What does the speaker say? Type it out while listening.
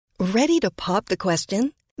Ready to pop the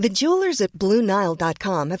question? The jewelers at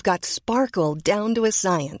BlueNile.com have got sparkle down to a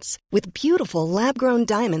science with beautiful lab-grown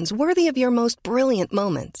diamonds worthy of your most brilliant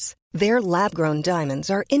moments. Their lab-grown diamonds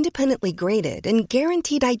are independently graded and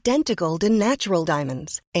guaranteed identical to natural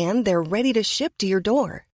diamonds, and they're ready to ship to your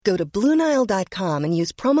door. Go to BlueNile.com and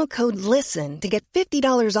use promo code LISTEN to get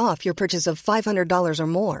 $50 off your purchase of $500 or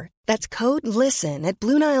more. That's code LISTEN at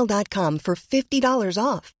BlueNile.com for $50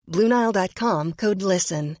 off. BlueNile.com, code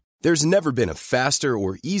LISTEN. There's never been a faster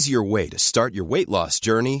or easier way to start your weight loss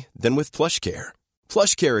journey than with PlushCare.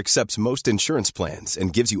 PlushCare accepts most insurance plans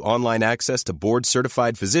and gives you online access to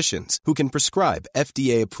board-certified physicians who can prescribe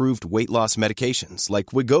FDA-approved weight loss medications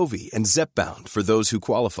like Wegovy and Zepbound for those who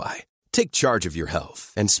qualify. Take charge of your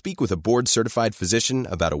health and speak with a board-certified physician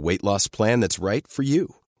about a weight loss plan that's right for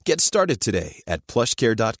you. Get started today at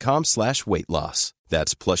plushcare.com/weightloss.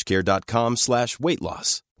 That's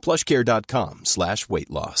plushcare.com/weightloss.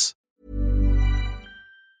 plushcare.com/weightloss.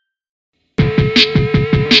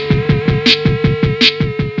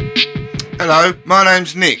 Hello, my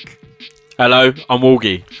name's Nick. Hello, I'm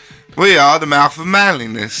Walgie. We are the Mouth of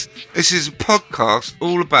Manliness. This is a podcast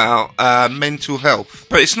all about mental health.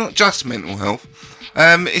 But it's not just mental health.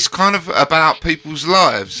 It's kind of about people's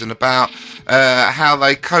lives and about how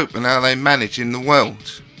they cope and how they manage in the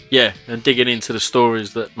world. Yeah, and digging into the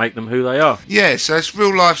stories that make them who they are. Yeah, so it's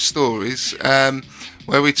real life stories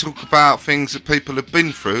where we talk about things that people have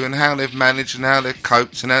been through and how they've managed and how they've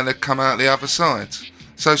coped and how they've come out the other side.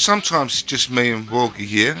 So sometimes it's just me and Walgie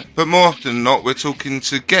here, but more often than not we're talking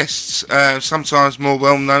to guests, sometimes more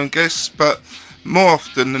well-known guests, but more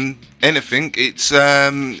often than anything it's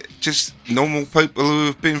just normal people who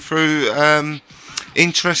have been through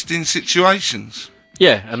interesting situations.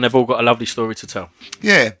 Yeah, and they've all got a lovely story to tell.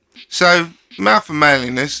 Yeah, so Mouth of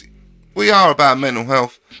Manliness, we are about mental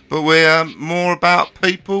health, but we're more about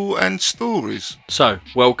people and stories. So,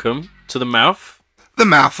 welcome to the Mouth. The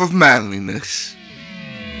Mouth of Manliness.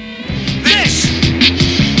 This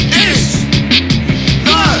is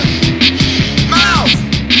the Mouth.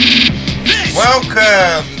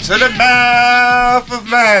 Welcome to the Mouth of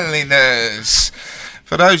Manliness.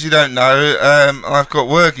 For those who don't know, I've got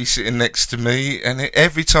Wergie sitting next to me, and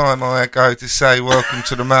every time I go to say welcome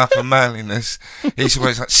to the Mouth of Manliness, he's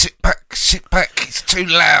always like, sit back, it's too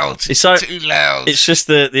loud, it's too loud. It's just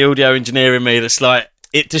the audio engineer in me that's like,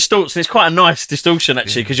 it distorts, and it's quite a nice distortion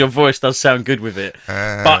actually, because your voice does sound good with it.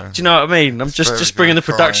 But do you know what I mean? I'm just bringing the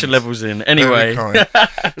production levels in. Anyway.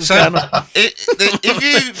 So, if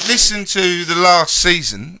you listen to the last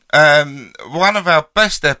season, one of our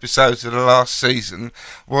best episodes of the last season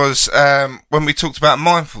was when we talked about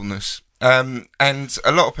mindfulness. And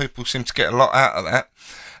a lot of people seem to get a lot out of that.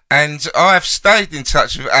 And I've stayed in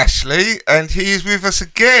touch with Ashley, and he is with us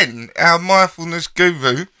again, our mindfulness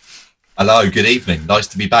guru. Hello, good evening. Nice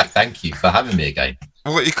to be back. Thank you for having me again.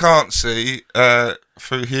 What you can't see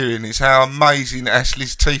through hearing is how amazing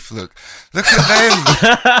Ashley's teeth look. Look at them.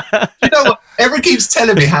 You know what? Everyone keeps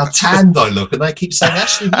telling me how tanned I look, and they keep saying,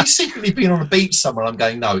 Ashley, have you secretly been on a beach somewhere? I'm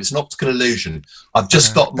going, no, it's an optical illusion. I've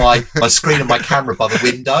just got my screen and my camera by the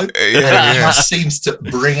window, and it just seems to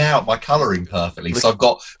bring out my colouring perfectly. So I've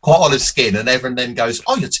got quite olive skin, and everyone then goes,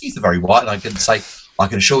 oh, your teeth are very white, and I can say, I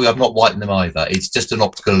can assure you I've not whitened them either. It's just an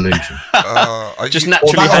optical illusion. Just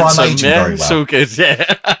naturally handsome, yeah? Well. It's all good,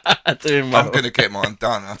 yeah. Doing well. I'm going to get mine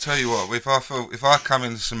done. I'll tell you what, if I come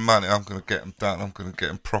into some money, I'm going to get them done. I'm going to get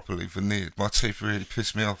them properly veneered. My teeth really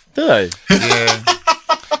piss me off. Do they? Yeah.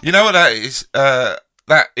 You know what that is?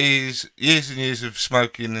 That is years and years of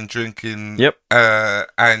smoking and drinking. Yep.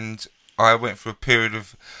 And I went through a period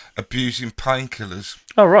of abusing painkillers.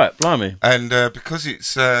 Oh, right, blimey. And because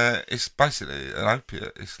it's basically an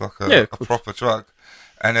opiate, it's like a proper drug,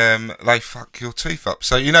 and they fuck your teeth up.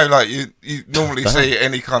 So, you know, like you normally see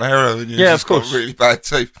any kind of heroin, you've just got really bad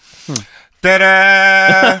teeth.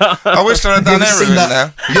 Ta-da! I wish I had done heroin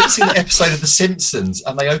now. You ever seen the episode of The Simpsons,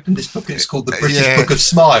 and they opened this book, and it's called The British Book of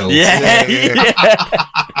Smiles? Yeah.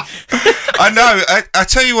 I know. I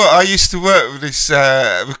tell you what, I used to work with this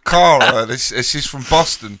with Cara. She's from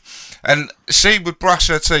Boston, and she would brush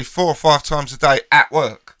her teeth 4 or 5 times a day at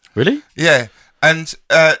work. Really? Yeah. And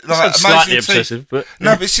like slightly obsessive, but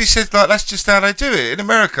no, but she said like that's just how they do it in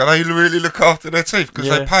America. They really look after their teeth because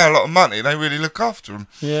they pay a lot of money. They really look after them.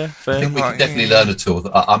 Yeah, fair. I think we can definitely learn a tool.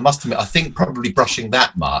 I must admit, I think probably brushing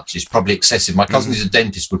that much is probably excessive. My cousin who's a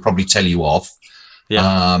dentist would probably tell you off.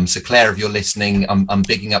 Yeah. So Claire, if you're listening, I'm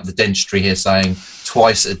bigging up the dentistry here, saying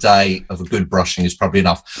twice a day of a good brushing is probably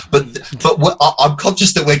enough. But I'm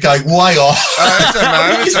conscious that we're going way off.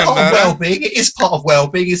 It's part of well-being. It is part of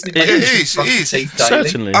well-being, isn't it? It is.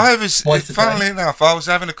 Certainly. Funnily enough, I was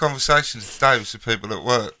having a conversation today with some people at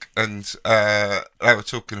work, and they were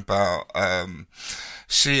talking about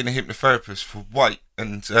seeing a hypnotherapist for weight.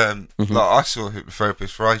 And like I saw a hypnotherapist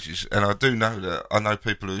for ages, and I do know that I know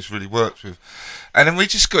people who it's really worked with. And then we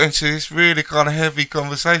just got into this really kind of heavy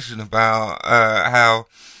conversation about how,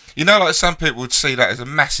 you know, like some people would see that as a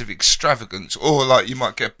massive extravagance, or like you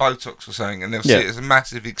might get Botox or something, and they'll see it as a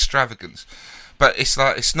massive extravagance. But it's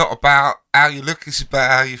like, it's not about how you look, it's about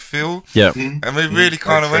how you feel. Yeah. And we really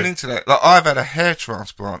kind of went into that. Like, I've had a hair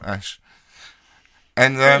transplant, Ash.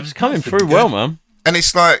 And it's coming through well, man. And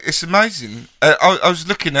it's like, it's amazing. I was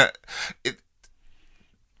looking at it.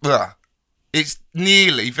 Well, it's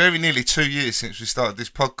very nearly 2 years since we started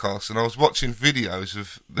this podcast, and I was watching videos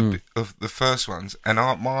of the first ones, and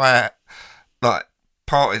my like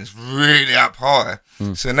parting's really up high.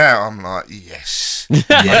 So now I'm like, yes, I'm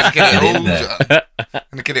gonna get it all done. I'm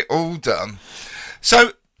gonna get it all done.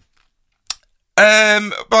 So,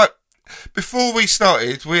 but before we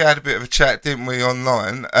started, we had a bit of a chat, didn't we,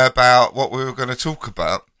 online about what we were going to talk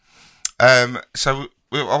about. So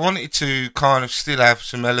I wanted to kind of still have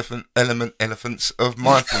some elephants of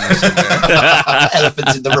mindfulness in there.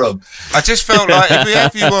 Elephants in the room. I just felt like if we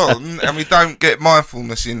have you on and we don't get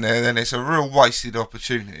mindfulness in there, then it's a real wasted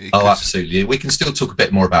opportunity. Oh, absolutely. We can still talk a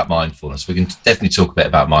bit more about mindfulness. We can definitely talk a bit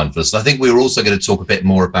about mindfulness. I think we were also going to talk a bit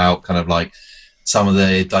more about kind of like some of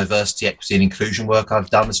the diversity, equity and inclusion work I've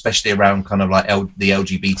done, especially around kind of like the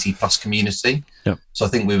LGBT plus community. Yep. So I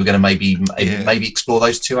think we were going to maybe explore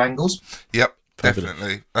those two angles. Yep,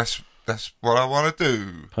 definitely. That's what I want to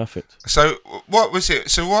do. Perfect. So what was it?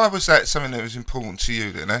 So why was that something that was important to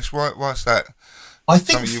you then, Ash? Why's that? I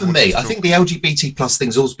think for me, I think the LGBT plus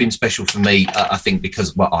thing's always been special for me. I think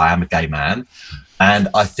because, well, I am a gay man. And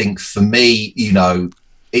I think for me, you know,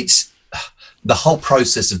 it's the whole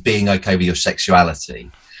process of being okay with your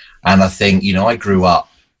sexuality. And I think, you know, I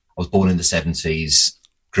was born in the 70s,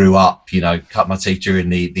 grew up, you know, cut my teeth during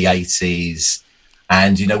the 80s.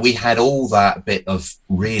 And, you know, we had all that bit of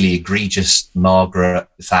really egregious Margaret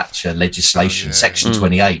Thatcher legislation, Section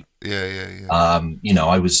 28. You know,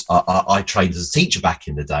 I trained as a teacher back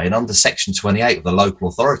in the day, and under Section 28 of the Local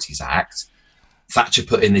Authorities Act, Thatcher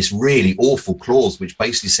put in this really awful clause, which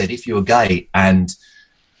basically said if you were gay and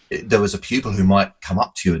there was a pupil who might come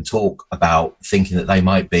up to you and talk about thinking that they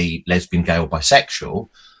might be lesbian, gay or bisexual,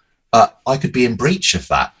 I could be in breach of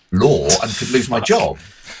that law and could lose my job.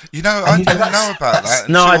 You know, I didn't know about that.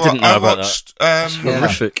 No, I didn't know about that. It's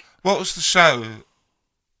horrific. What was the show?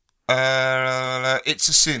 It's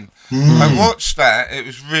a Sin. I watched that. It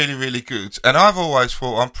was really, really good. And I've always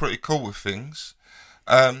thought I'm pretty cool with things.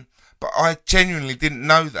 But I genuinely didn't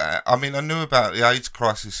know that. I mean, I knew about the AIDS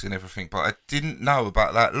crisis and everything, but I didn't know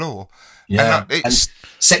about that law. Yeah, and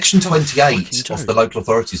Section 28 of the Local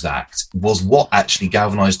Authorities Act was what actually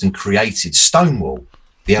galvanised and created Stonewall,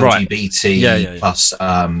 the LGBT plus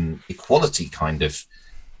equality kind of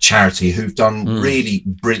charity, who've done really,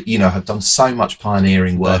 you know, have done so much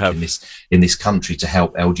pioneering work in this country to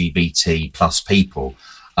help LGBT plus people.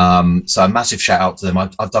 So a massive shout out to them.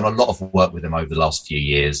 I've done a lot of work with them over the last few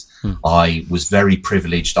years. I was very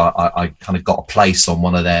privileged. I kind of got a place on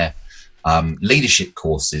one of their leadership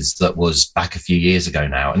courses that was back a few years ago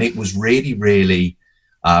now. And it was really, really,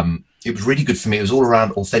 it was really good for me. It was all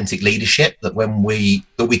around authentic leadership, that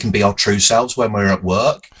we can be our true selves when we're at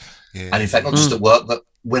work. Yeah. And in fact, not just at work, but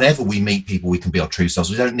whenever we meet people, we can be our true selves.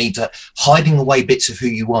 We don't need to, hiding away bits of who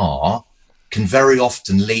you are can very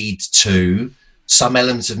often lead to some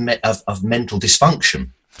elements of mental dysfunction.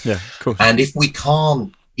 Yeah, of course. And if we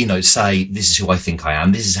can't, you know, say, this is who I think I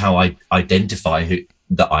am, this is how I identify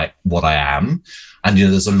what I am. And, you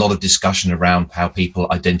know, there's a lot of discussion around how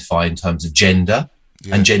people identify in terms of gender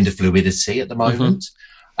and gender fluidity at the moment.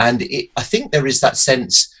 And I think there is that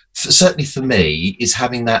sense, certainly for me, is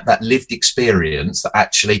having that lived experience that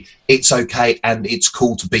actually it's okay and it's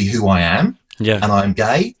cool to be who I am. Yeah. And I'm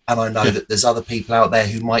gay, and I know that there's other people out there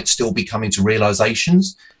who might still be coming to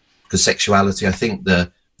realizations, because sexuality, I think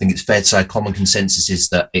it's fair to say a common consensus is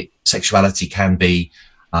that sexuality can be,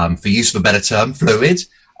 for use of a better term, fluid.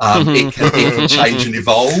 It can change and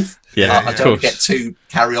evolve. I don't want to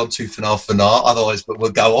carry on too far, otherwise, but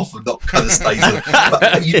we'll go off and not kind of stay.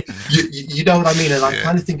 But you know what I mean? And I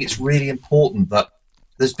kind of think it's really important that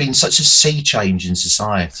there's been such a sea change in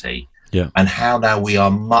society. Yeah. And how now we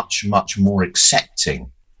are much, much more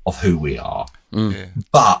accepting of who we are.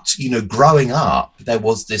 But, you know, growing up, there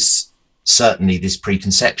was this certainly this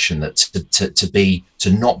preconception that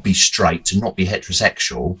to not be straight, to not be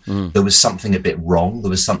heterosexual, there was something a bit wrong. There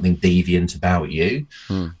was something deviant about you.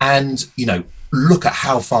 And, you know, look at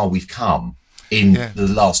how far we've come in the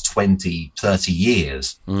last 20, 30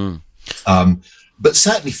 years. But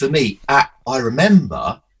certainly for me, I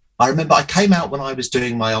remember I came out when I was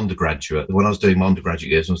doing my undergraduate years, when I was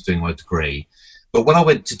doing my degree. But when I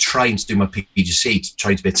went to train to do my PGC, to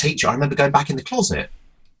train to be a teacher, I remember going back in the closet.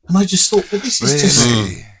 And I just thought, but this is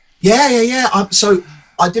just... Yeah. So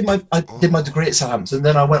I did my degree at Southampton,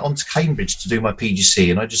 then I went on to Cambridge to do my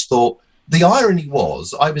PGC, and I just thought, the irony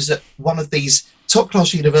was, I was at one of these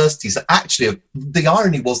top-class universities that actually, the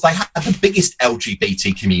irony was they had the biggest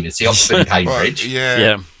LGBT community, Oxford and Cambridge.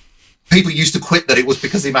 Yeah. People used to quit that it was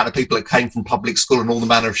because the amount of people that came from public school and all the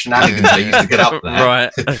manner of shenanigans they used to get up there.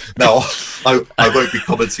 Right. No, I won't be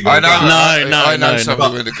commenting on that.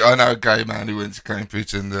 I know a gay man who went to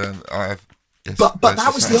Cambridge, and I have. Yes, but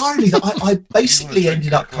that was the irony, that I basically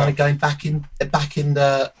ended up kind of going back in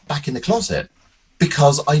the closet,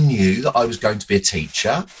 because I knew that I was going to be a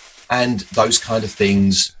teacher, and those kind of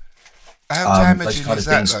things. How damaging is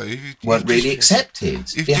that, though? Weren't really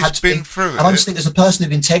accepted. You've just been through it. And I just think, as a person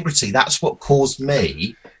of integrity, that's what caused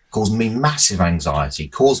me massive anxiety.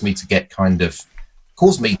 Caused me to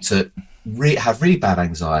have really bad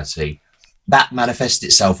anxiety. That manifested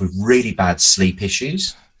itself with really bad sleep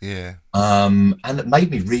issues. Yeah. And it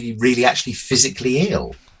made me really, really actually physically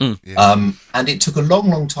ill. And it took a long,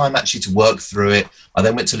 long time actually to work through it. I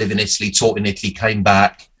then went to live in Italy, taught in Italy, came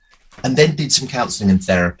back, and then did some counselling and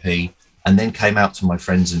therapy. And then came out to my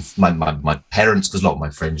friends and my parents, because a lot of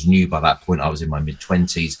my friends knew by that point I was in my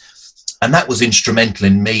mid-20s. And that was instrumental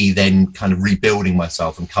in me then kind of rebuilding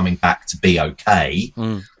myself and coming back to be okay.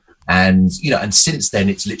 And, you know, and since then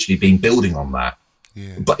it's literally been building on that.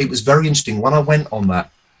 Yeah. But it was very interesting. When I went on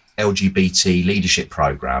that LGBT leadership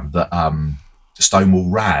program that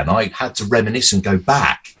Stonewall ran, I had to reminisce and go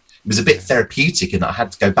back. It was a bit therapeutic in that I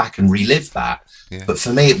had to go back and relive that. Yeah. But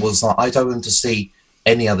for me, it was like, I don't want to see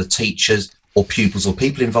any other teachers or pupils or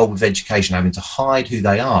people involved with education having to hide who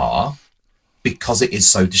they are, because it is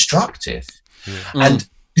so destructive. And,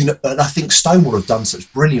 you know, and I think Stonewall have done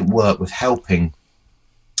such brilliant work with helping,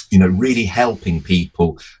 you know, really helping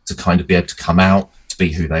people to kind of be able to come out, to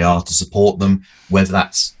be who they are, to support them, whether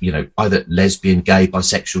that's, you know, either lesbian, gay,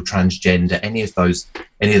 bisexual, transgender, any of those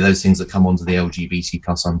things that come under the LGBT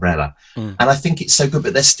plus umbrella. And I think it's so good,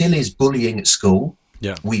 but there still is bullying at school.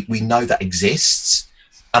 Yeah. We know that exists.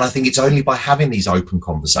 And I think it's only by having these open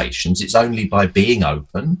conversations, it's only by being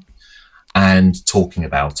open and talking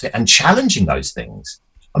about it and challenging those things.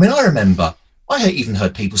 I mean, I remember, I even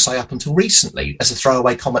heard people say up until recently, as a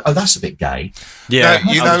throwaway comment, "Oh, that's a bit gay." Yeah,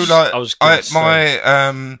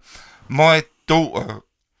 my daughter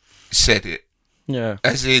said it. Yeah,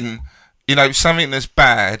 as in, you know, something that's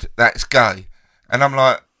bad, that's gay, and I'm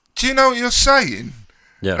like, do you know what you're saying?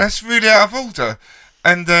 Yeah, that's really out of order.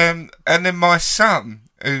 And then my son,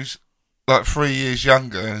 who's like 3 years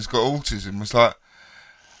younger and has got autism, was like,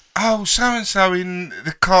 "Oh, so-and-so in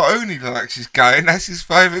the cartoon he likes is gay and that's his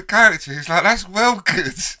favourite character." He's like, "That's well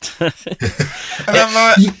good." And I'm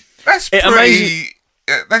like,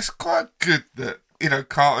 that's quite good that, you know,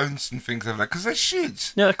 cartoons and things like that, because they should.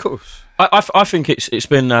 Yeah, of course. I think it's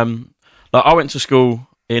been, like, I went to school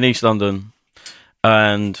in East London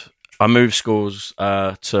and I moved schools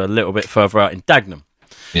to a little bit further out in Dagenham.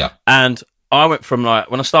 Yeah. And I went from, like,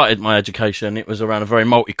 when I started my education, it was around a very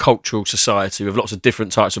multicultural society with lots of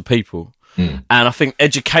different types of people. And I think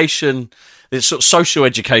education, this sort of social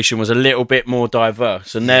education, was a little bit more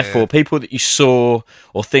diverse, and therefore people that you saw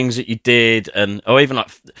or things that you did, or even, like,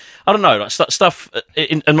 I don't know, like stuff.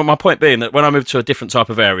 And my point being that when I moved to a different type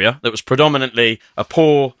of area that was predominantly a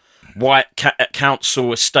poor white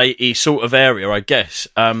council estate-y sort of area, I guess.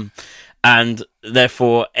 And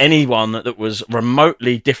therefore, anyone that was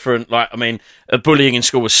remotely different, like, I mean, bullying in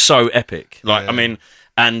school was so epic. Like, I mean,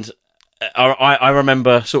 and I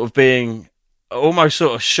remember sort of being almost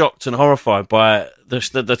sort of shocked and horrified by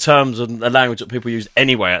the terms and the language that people used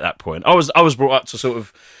anyway at that point. I was brought up to sort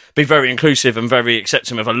of be very inclusive and very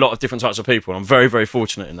accepting of a lot of different types of people. I'm very, very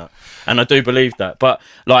fortunate in that. And I do believe that. But,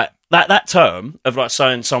 like, that term of, like,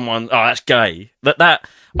 saying someone, "Oh, that's gay," I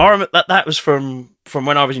remember that was from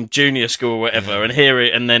when I was in junior school or whatever, and hear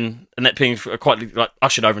it, and that being quite, like,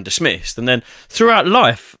 ushered over and dismissed. And then throughout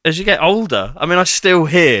life, as you get older, I mean, I still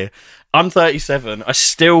hear, I'm 37, I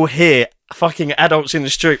still hear fucking adults in the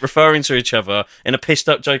street referring to each other in a pissed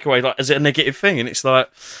up joke way, like, as a negative thing. And it's like,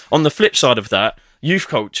 on the flip side of that, youth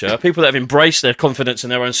culture, people that have embraced their confidence in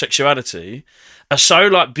their own sexuality, are so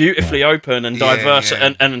like beautifully open and diverse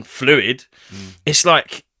and fluid. It's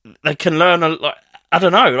like they can learn I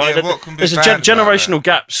don't know. Like what can be there's bad generational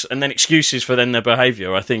gaps and then excuses for then their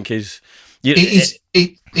behaviour. I think is.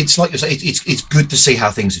 It's like you say. It's good to see how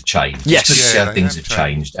things have changed. Yes. It's good to see how things have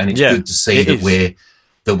changed, and it's good to see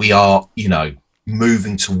that we are,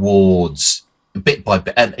 moving towards bit by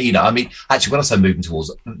bit. And I mean, actually, when I say moving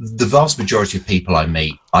towards, the vast majority of people I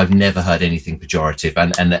meet, I've never heard anything pejorative,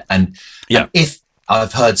 and if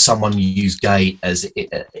I've heard someone use gay as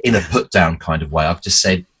in a put down kind of way, I've just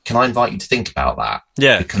said, can I invite you to think about that?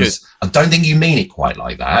 Yeah, because I don't think you mean it quite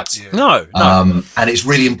like that. Yeah. No. And it's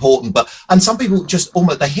really important. And some people just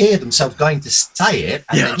they hear themselves going to say it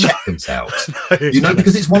and they check themselves,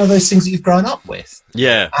 because it's one of those things that you've grown up with.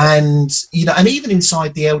 Yeah. And, and even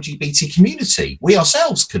inside the LGBT community, we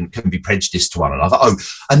ourselves can be prejudiced to one another. Oh,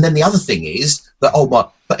 and then the other thing is that,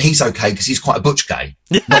 but he's okay because he's quite a butch gay.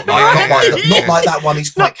 Not like that one, he's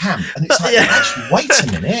quite camp. And it's like, actually, wait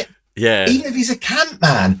a minute. Yeah. Even if he's a camp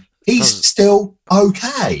man, he's still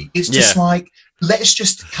okay. It's just like, let's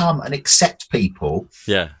just come and accept people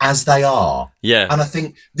as they are. Yeah. And I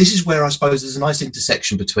think this is where I suppose there's a nice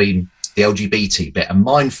intersection between the LGBT bit and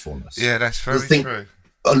mindfulness. Yeah, that's very true.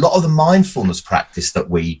 A lot of the mindfulness practice that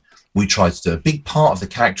we try to do, a big part of the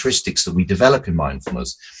characteristics that we develop in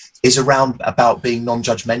mindfulness is about being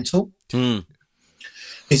non-judgmental.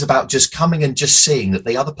 Is about just coming and just seeing that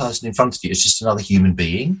the other person in front of you is just another human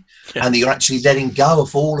being, and that you're actually letting go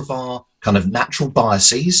of all of our kind of natural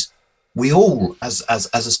biases. We all, as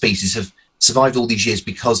a species, have survived all these years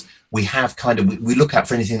because we have we look out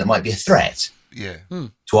for anything that might be a threat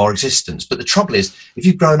to our existence. But the trouble is, if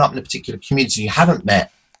you've grown up in a particular community, you haven't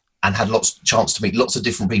met and had chance to meet lots of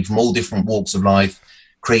different people from all different walks of life,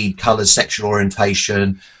 creed, colours, sexual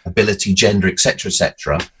orientation, ability, gender,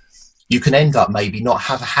 etc., you can end up maybe not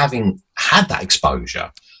having had that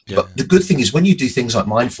exposure. Yeah. But the good thing is when you do things like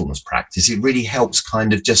mindfulness practice, it really helps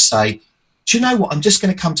kind of just say, do you know what? I'm just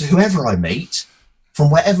going to come to whoever I meet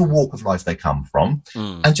from whatever walk of life they come from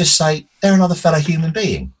and just say, they're another fellow human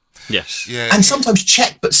being. Yes. Yeah. And sometimes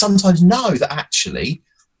check, but sometimes know that actually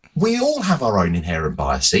we all have our own inherent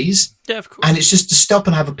biases. Yeah, of course. And it's just to stop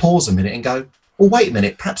and have a pause a minute and go, well, wait a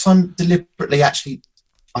minute, perhaps I'm deliberately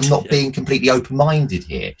I'm not being completely open-minded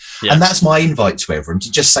here. Yeah. And that's my invite to everyone, to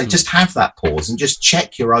just say, just have that pause and just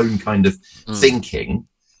check your own kind of thinking.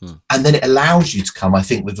 And then it allows you to come, I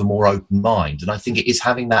think, with a more open mind. And I think it is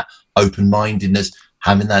having that open-mindedness,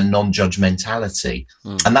 having that non-judgmentality.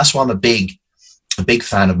 And that's why I'm a big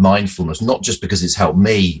fan of mindfulness, not just because it's helped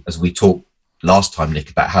me, as we talked last time, Nick,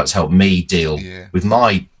 about how it's helped me deal with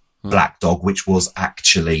my black dog, which was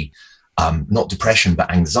actually not depression, but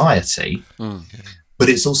anxiety. But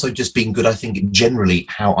it's also just been good, I think, generally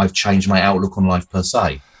how I've changed my outlook on life per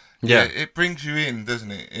se. Yeah, it brings you in, doesn't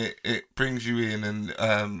it? It brings you in, and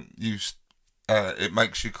it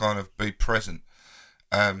makes you kind of be present.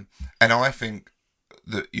 And I think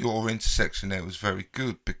that your intersection there was very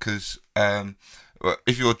good because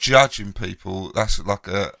if you're judging people, that's like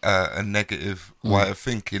a negative way of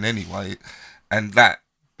thinking anyway, and that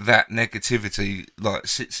negativity like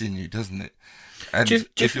sits in you, doesn't it? And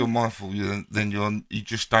if you're mindful, then you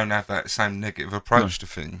just don't have that same negative approach to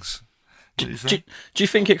things. Do you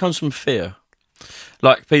think it comes from fear?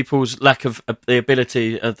 Like people's lack of the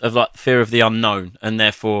ability of like fear of the unknown, and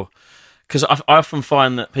therefore, because I often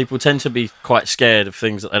find that people tend to be quite scared of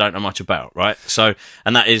things that they don't know much about, right? So,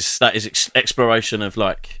 and that is exploration of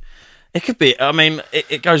like, it could be. I mean,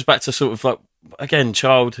 it goes back to sort of like, again,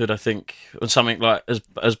 childhood, I think, or something like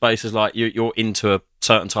as base as like you're into a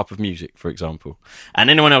certain type of music, for example, and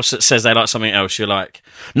anyone else that says they like something else, you're like,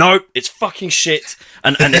 no, it's fucking shit,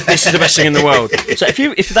 and if this is the best thing in the world. So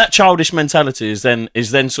if that childish mentality is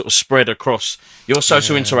then sort of spread across your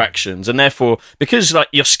social interactions, and therefore because like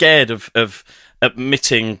you're scared of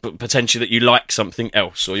admitting potentially that you like something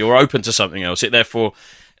else or you're open to something else, it therefore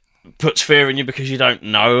puts fear in you because you don't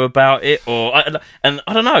know about it, and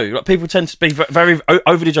I don't know. Like people tend to be very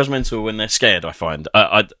overly judgmental when they're scared. I find.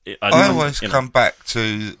 I always come back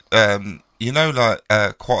to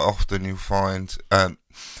quite often you'll find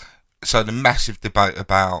so the massive debate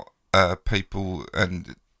about people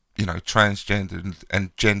and transgender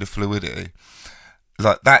and gender fluidity,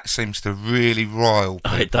 like that seems to really rile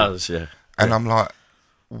people. It does, yeah. And I'm like,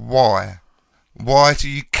 why? Why do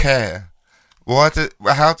you care?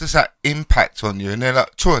 How does that impact on you? And they're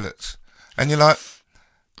like, toilets. And you're like,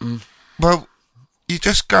 well, you're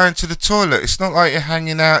just going to the toilet. It's not like you're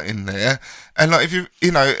hanging out in there. And like, if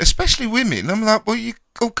especially women, I'm like, well, you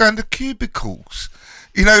all go into cubicles.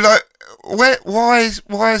 You know, like, why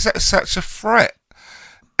is that such a threat?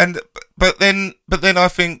 And but then I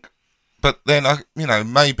think,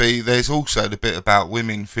 maybe there's also the bit about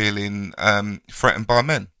women feeling threatened by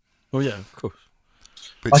men. Oh yeah, of course.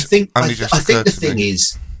 I think the thing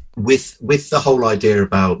is with the whole idea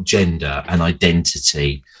about gender and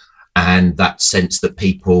identity, and that sense that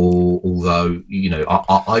people, although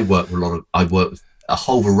I work with a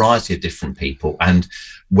whole variety of different people, and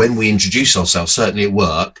when we introduce ourselves, certainly at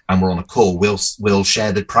work, and we're on a call, we'll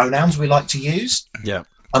share the pronouns we like to use. Yeah.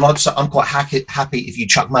 And I'm quite happy if you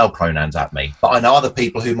chuck male pronouns at me. But I know other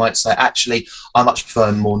people who might say, actually, I much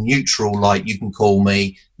prefer more neutral, like you can call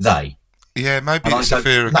me they. Yeah, maybe it's a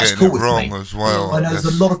fear of getting it wrong as well. I know there's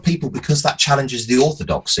a lot of people, because that challenges the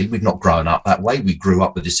orthodoxy. We've not grown up that way. We grew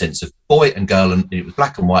up with this sense of boy and girl, and it was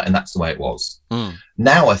black and white, and that's the way it was.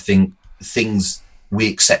 Now I think we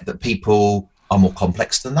accept that people are more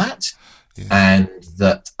complex than that, and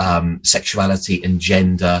that sexuality and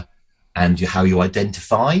gender and how you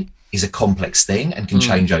identify is a complex thing and can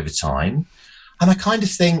change over time. And I kind of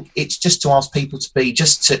think it's just to ask people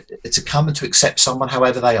to come and to accept someone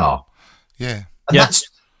however they are. Yeah. And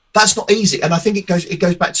that's not easy. And I think it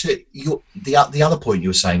goes back to the other point you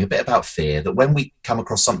were saying, a bit about fear, that when we come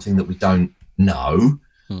across something that we don't know,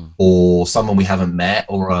 or someone we haven't met,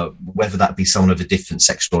 or whether that be someone of a different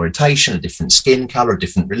sexual orientation, a different skin color, a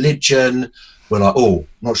different religion, we're like, oh,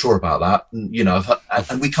 not sure about that.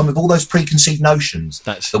 And we come with all those preconceived notions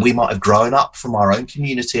that we might have grown up from our own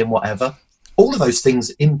community and whatever. All of those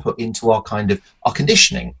things input into our our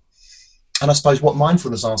conditioning. And I suppose what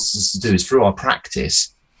mindfulness asks us to do is, through our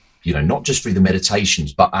practice, not just through the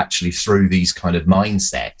meditations, but actually through these kind of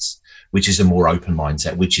mindsets, which is a more open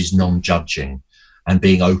mindset, which is non-judging and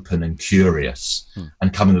being open and curious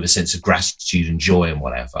and coming with a sense of gratitude and joy and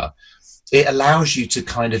whatever. It allows you to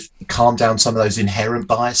kind of calm down some of those inherent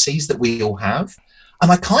biases that we all have. And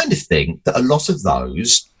I kind of think that a lot of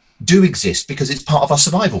those do exist because it's part of our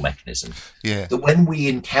survival mechanism. Yeah. That when we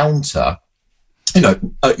encounter,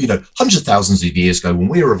 hundreds of thousands of years ago, when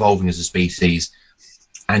we were evolving as a species,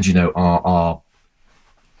 and our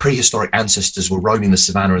prehistoric ancestors were roaming the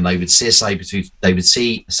savannah, and they would see a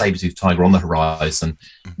saber-toothed tiger on the horizon,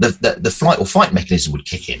 the flight or fight mechanism would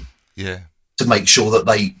kick in. Yeah. To make sure that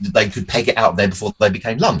they could peg it out there before they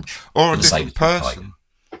became lunch. Or a different person.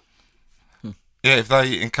 Yeah, if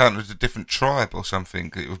they encountered a different tribe or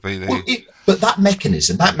something, it would be there. But that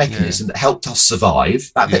mechanism that helped us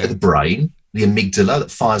survive, that bit of the brain, the amygdala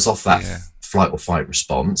that fires off that flight or fight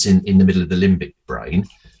response in the middle of the limbic brain,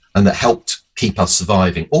 and that helped keep us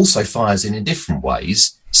surviving, also fires in different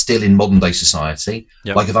ways still in modern day society.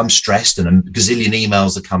 Like if I'm stressed and a gazillion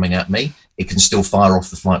emails are coming at me, it can still fire off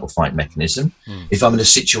the flight or fight mechanism. If I'm in a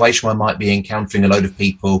situation where I might be encountering a load of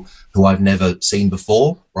people who I've never seen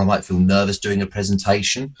before, or I might feel nervous doing a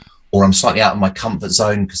presentation, or I'm slightly out of my comfort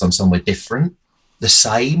zone because I'm somewhere different, the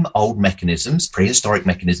same old mechanisms, prehistoric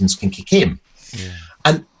mechanisms, can kick in.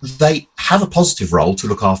 And they have a positive role to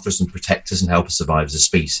look after us and protect us and help us survive as a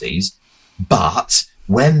species. But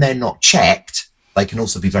when they're not checked, they can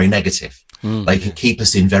also be very negative. They can keep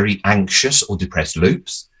us in very anxious or depressed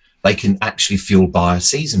loops. They can actually fuel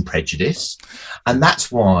biases and prejudice. And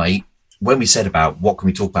that's why when we said about what can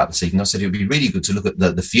we talk about this evening, I said it would be really good to look at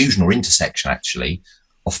the fusion or intersection, actually,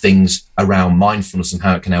 of things around mindfulness and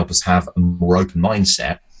how it can help us have a more open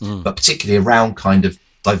mindset, but particularly around kind of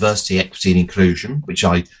diversity, equity and inclusion, which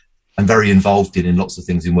I am very involved in lots of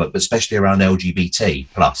things in work, but especially around LGBT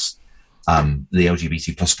plus, the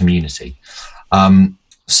LGBT plus community.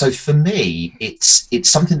 So for me, it's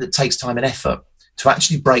something that takes time and effort. To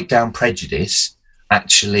actually break down prejudice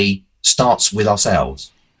actually starts with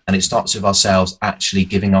ourselves. And it starts with ourselves actually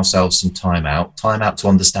giving ourselves some time out to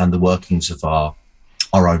understand the workings of our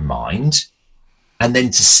own mind. And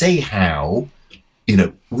then to see how,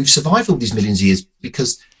 we've survived all these millions of years,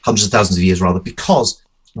 because hundreds of thousands of years rather, because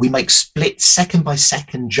we make split second by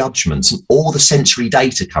second judgments and all the sensory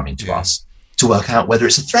data coming to us to work out whether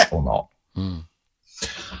it's a threat or not.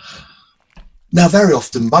 Now, very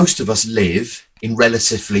often, most of us live in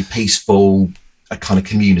relatively peaceful kind of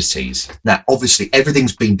communities. Now, obviously,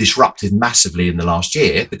 everything's been disrupted massively in the last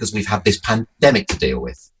year because we've had this pandemic to deal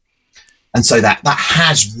with. And so that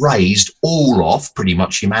has raised all of pretty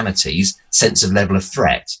much humanity's sense of level of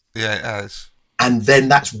threat. Yeah, it has. And then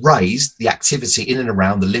that's raised the activity in and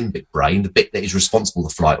around the limbic brain, the bit that is responsible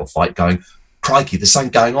for flight or fight, going, crikey, there's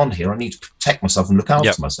something going on here. I need to protect myself and look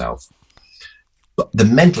after myself. But the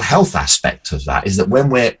mental health aspect of that is that when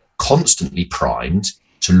we're constantly primed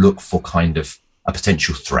to look for kind of a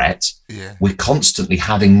potential threat, we're constantly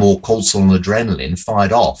having more cortisol and adrenaline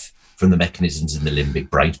fired off from the mechanisms in the limbic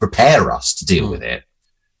brain to prepare us to deal with it,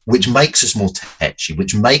 which makes us more tetchy,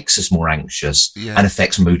 which makes us more anxious and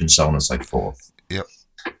affects mood and so on and so forth. Yep.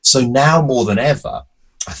 So now more than ever,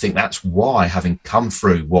 I think that's why, having come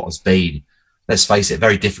through what has been, let's face it,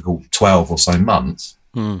 very difficult 12 or so months,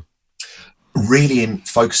 really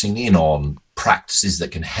focusing in on practices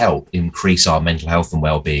that can help increase our mental health and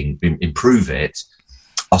well-being, improve it,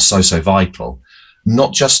 are so vital.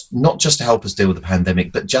 Not just to help us deal with the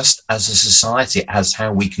pandemic, but just as a society, as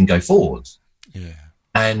how we can go forward. Yeah.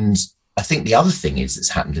 And I think the other thing that's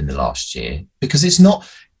happened in the last year, because it's not,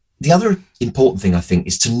 the other important thing I think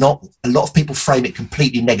is a lot of people frame it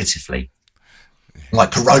completely negatively.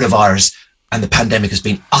 Like coronavirus and the pandemic has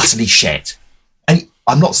been utterly shit. And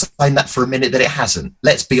I'm not saying that for a minute that it hasn't.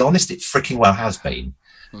 Let's be honest, it freaking well has been.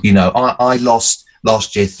 You know, I lost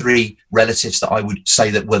last year 3 relatives that I would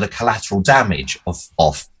say that were the collateral damage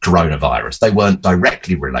of coronavirus. They weren't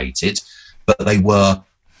directly related, but they were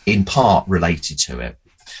in part related to it.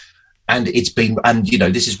 And it's been, and you know,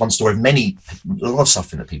 this is one story of a lot of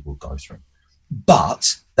suffering that people go through.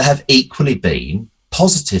 But there have equally been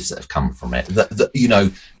positives that have come from it. That you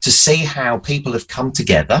know, to see how people have come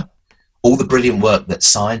together, all the brilliant work that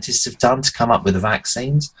scientists have done to come up with the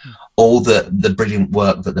vaccines, all the brilliant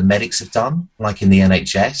work that the medics have done, like in the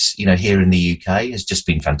NHS, you know, here in the UK, has just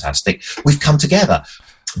been fantastic. We've come together.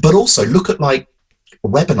 But also look at like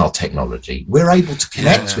webinar technology. We're able to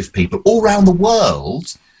connect with people all around the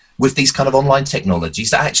world with these kind of online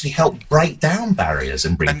technologies that actually help break down barriers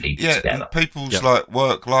and bring people together. And people's like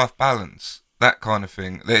work-life balance, that kind of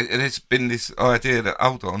thing. There's been this idea that,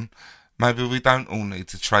 hold on, maybe we don't all need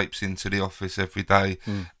to traipse into the office every day,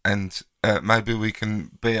 and maybe we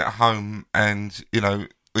can be at home and, you know,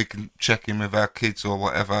 we can check in with our kids or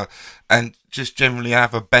whatever and just generally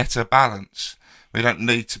have a better balance. We don't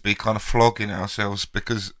need to be kind of flogging ourselves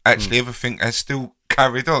because actually everything has still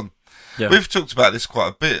carried on. Yeah. We've talked about this quite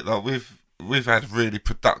a bit. Like we've had a really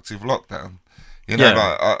productive lockdown. You know,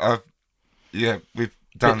 like we've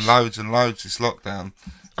done loads and loads this lockdown,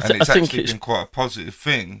 and it's actually been quite a positive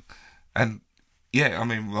thing. And yeah, I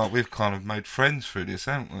mean, like we've kind of made friends through this,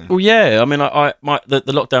 haven't we? Well, yeah. I mean, the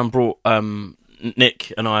lockdown brought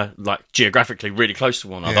Nick and I like geographically really close to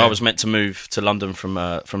one another. I was meant to move to London from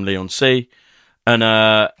Leigh-on-Sea. And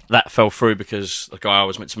that fell through because the guy I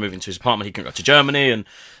was meant to move into his apartment, he couldn't go to Germany, and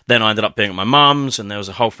then I ended up being at my mum's, and there was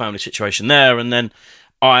a whole family situation there, and then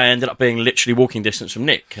I ended up being literally walking distance from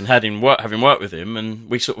Nick, and having worked with him, and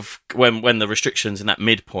we sort of when the restrictions in that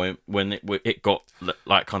midpoint when it got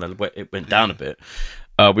like kind of it went down a bit.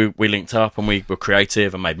 We linked up and we were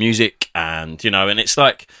creative and made music, and you know, and it's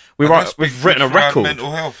like we've written a record.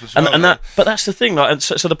 Mental health as well, and that, but that's the thing. Like, and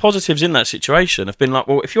so the positives in that situation have been like,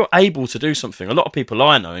 well, if you're able to do something, a lot of people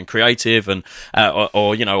I know in creative and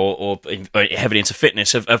or heavily into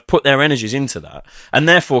fitness have put their energies into that, and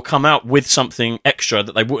therefore come out with something extra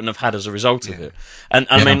that they wouldn't have had as a result of it. And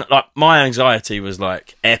I mean, like my anxiety was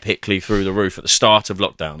like epically through the roof at the start of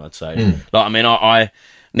lockdown. I'd say, like, I mean,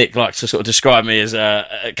 Nick likes to sort of describe me as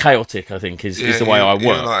chaotic. I think is the way I work.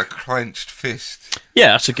 You're like a clenched fist.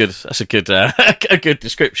 Yeah, that's a good a good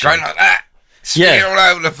description. Going like that. Spear all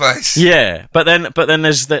over the place. Yeah, but then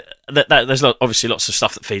there's there's obviously lots of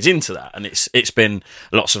stuff that feeds into that, and it's been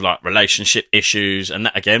lots of like relationship issues, and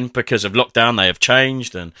that again because of lockdown they have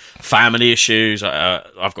changed, and family issues.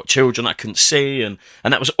 I've got children I couldn't see, and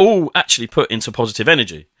that was all actually put into positive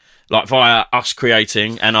energy. Like via us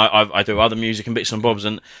creating, and I do other music and bits and bobs,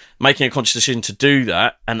 and making a conscious decision to do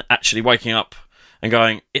that, and actually waking up and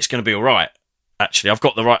going, it's going to be all right. Actually, I've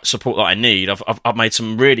got the right support that I need. I've made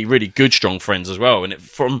some really, really good, strong friends as well, and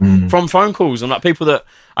from phone calls and like people that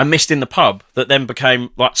I missed in the pub that then became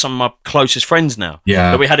like some of my closest friends now.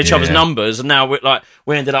 Yeah, that we had each other's numbers, and now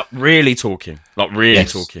we ended up really talking,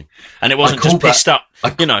 talking, and it wasn't just pissed up. I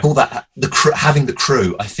call that having the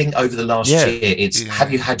crew. I think over the last year, it's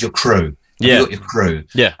have you had your crew? Have you got your crew?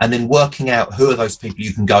 Yeah. And then working out who are those people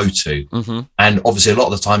you can go to. Mm-hmm. And obviously a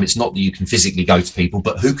lot of the time it's not that you can physically go to people,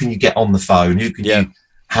 but who can you get on the phone? Who can you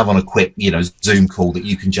have on a quick, Zoom call that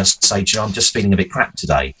you can just say, I'm just feeling a bit crap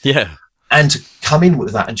today. Yeah. And to come in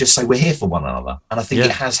with that and just say, we're here for one another. And I think it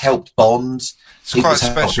has helped bond. It's quite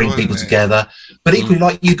special, bring people together. But equally,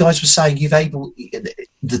 like you guys were saying,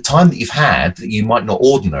 the time that you've had that you might not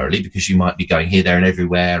ordinarily, because you might be going here, there and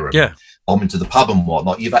everywhere. And bombing to the pub and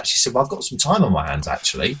whatnot, you've actually said, well, I've got some time on my hands,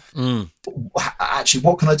 actually. Actually,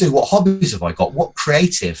 what can I do? What hobbies have I got? What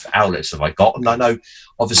creative outlets have I got? And I know,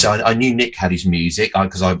 obviously, I knew Nick had his music,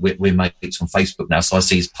 because we're mates on Facebook now, so I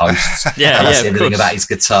see his posts. And I see everything about his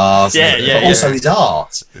guitars, but also his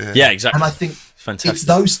art. Yeah, exactly. And I think fantastic. It's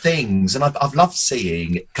those things, and I've loved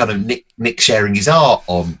seeing kind of Nick sharing his art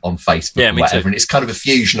on Facebook or whatever, and it's kind of a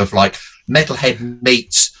fusion of like Metalhead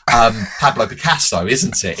meets Pablo Picasso,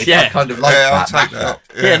 isn't it? I kind of like that. I'll take that.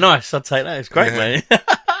 Yeah, nice. I'd take that. It's great, mate.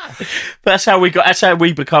 But that's how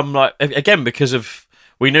we become, like, again, because of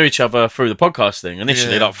we knew each other through the podcast thing.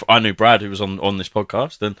 Initially, like, I knew Brad, who was on this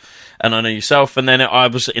podcast, and I knew yourself, and then I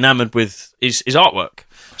was enamoured with his artwork.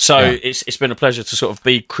 So it's been a pleasure to sort of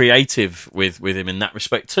be creative with him in that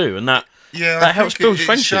respect too, and that helps build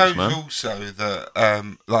friendships, man. Also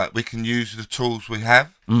that like we can use the tools we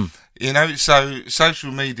have. You know, so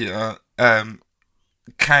social media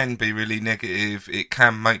can be really negative. It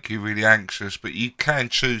can make you really anxious, but you can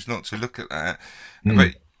choose not to look at that.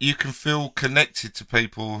 But you can feel connected to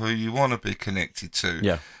people who you want to be connected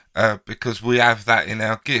to. Because we have that in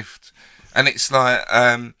our gift, and it's like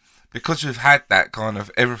because we've had that kind of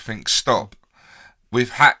everything stop.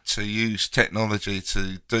 We've had to use technology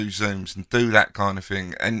to do Zooms and do that kind of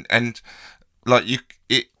thing, and like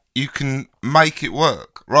you can make it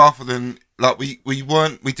work rather than like we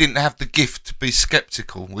didn't have the gift to be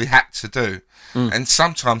skeptical. We had to do, and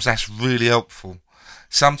sometimes that's really helpful.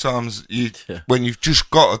 Sometimes when you've just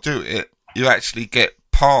got to do it, you actually get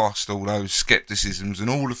past all those skepticisms and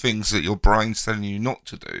all the things that your brain's telling you not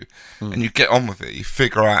to do, and you get on with it. You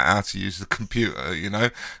figure out how to use the computer. You know,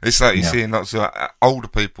 it's like you're seeing lots of older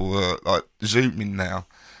people like Zooming now,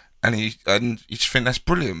 and you just think that's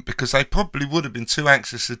brilliant because they probably would have been too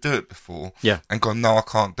anxious to do it before, and gone, no, I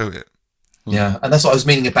can't do it. Yeah, and that's what I was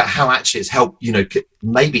meaning about how actually it's helped, you know,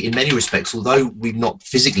 maybe in many respects, although we've not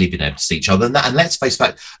physically been able to see each other, and let's face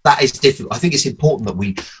fact, that is difficult. I think it's important that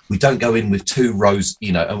we don't go in with two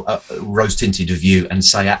rose-tinted view and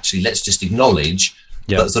say, actually, let's just acknowledge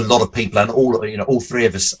that there's a lot of people, and all three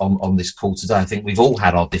of us on this call today, I think we've all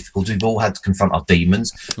had our difficulties, we've all had to confront our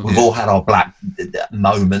demons, we've all had our black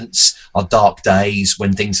moments, our dark days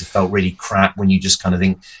when things have felt really crap, when you just kind of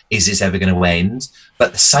think, is this ever going to end? But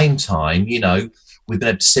at the same time, you know, we've been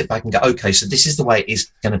able to sit back and go, okay, so this is the way it is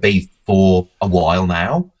going to be for a while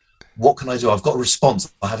now. What can I do? I've got a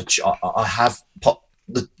response. I have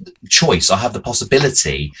the choice. I have the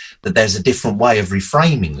possibility that there's a different way of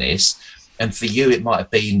reframing this. And for you, it might have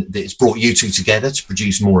been that it's brought you two together to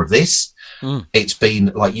produce more of this. It's been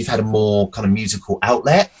like you've had a more kind of musical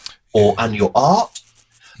outlet and your art.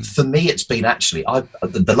 For me, it's been actually,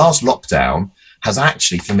 the last lockdown has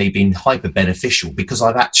actually, for me, been hyper beneficial because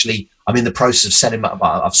I'm in the process of selling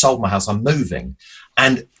I've sold my house, I'm moving.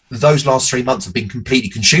 And those last 3 months have been completely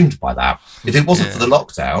consumed by that. If it wasn't for the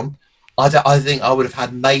lockdown, I think I would have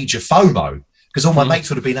had major FOMO. Because all my mates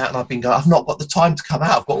would have been out and I've been going, I've not got the time to come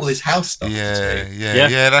out. I've got all this house stuff to do.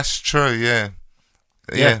 Yeah, that's true, yeah.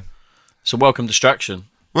 It's a welcome distraction.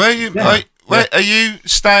 Where are you, are you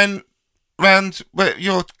staying around,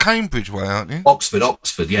 you're Cambridge way, aren't you?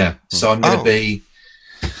 Oxford, yeah. So I'm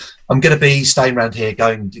going to be staying around here,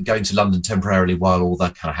 going to London temporarily while all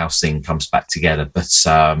that kind of house thing comes back together. But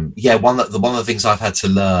one of the things I've had to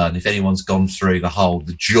learn, if anyone's gone through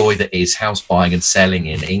the joy that is house buying and selling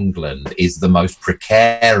in England, is the most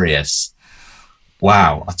precarious.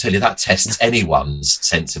 Wow, I tell you, that tests anyone's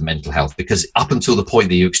sense of mental health, because up until the point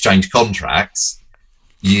that you exchange contracts,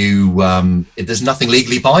 there's nothing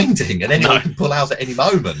legally binding, and anyone can pull out at any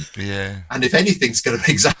moment. Yeah. And if anything's going to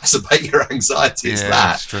exacerbate your anxiety, it's that.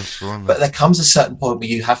 That's stressful, isn't it? But there comes a certain point where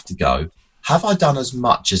you have to go, have I done as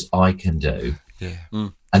much as I can do? Yeah.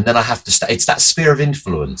 And then I have to it's that sphere of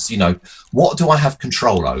influence, you know, what do I have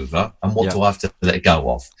control over and what do I have to let it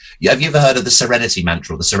go of? Have you ever heard of the Serenity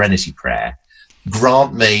Mantra or the Serenity Prayer?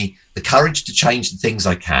 Grant me the courage to change the things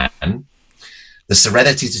I can, the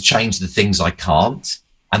serenity to change the things I can't,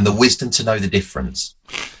 and the wisdom to know the difference.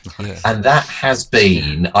 Yeah. And that has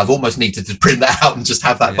been, I've almost needed to print that out and just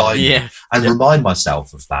have that by me and remind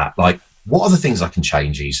myself of that. Like, what are the things I can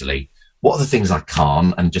change easily? What are the things I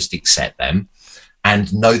can't, and just accept them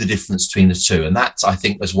and know the difference between the two. And that's, I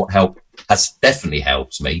think, has definitely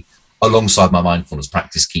helped me alongside my mindfulness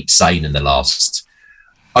practice keep sane over the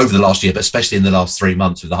last year, but especially in the last 3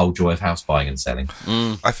 months with the whole joy of house buying and selling.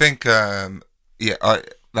 I think,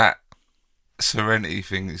 that serenity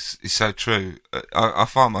thing is so true. I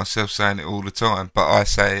find myself saying it all the time, but I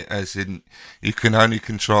say it as in, you can only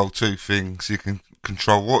control two things. You can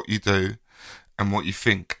control what you do and what you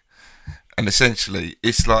think. And essentially,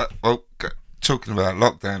 it's like, well, talking about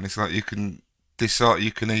lockdown, it's like you can decide,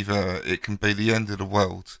 it can be the end of the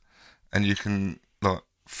world and you can like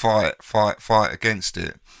fight against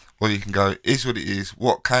it, or you can go, is what it is,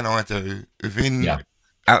 what can I do within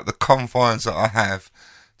out the confines that I have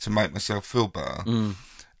to make myself feel better.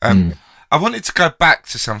 I wanted to go back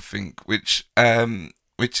to something which I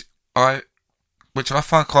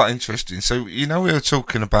find quite interesting. So we were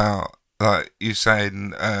talking about, like you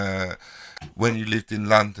saying, when you lived in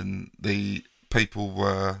London, the people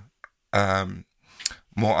were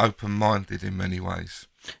more open-minded in many ways.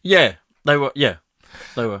 Yeah, they were. Yeah,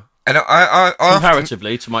 they were. And I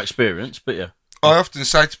comparatively to my experience, but yeah. I often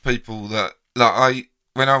say to people that, like,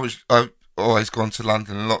 I've always gone to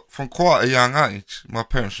London a lot from quite a young age. My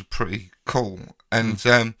parents were pretty cool, and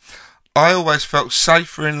I always felt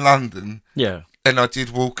safer in London than I did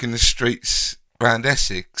walking the streets around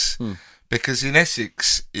Essex, because in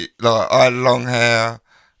Essex, I had long hair,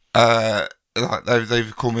 like they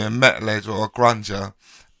would call me a metalhead or a grunger,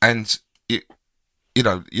 and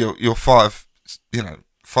you're 5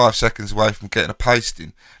 seconds away from getting a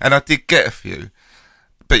pasting, and I did get a few.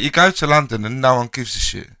 But you go to London and no one gives a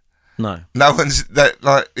shit. No one's that,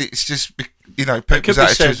 like, it's just, people's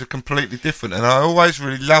attitudes are completely different, and I always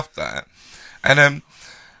really loved that. And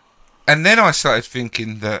then I started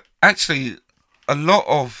thinking that actually a lot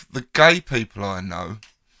of the gay people I know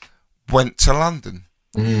went to London,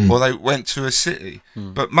 or they went to a city,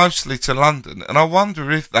 but mostly to London. And I wonder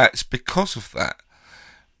if that's because of that,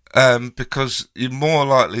 because you're more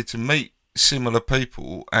likely to meet similar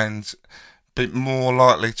people and be more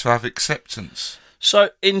likely to have acceptance. So,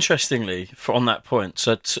 interestingly, on that point,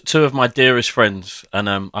 so two of my dearest friends, and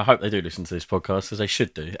I hope they do listen to this podcast, as they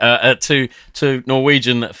should do, two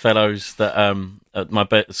Norwegian fellows that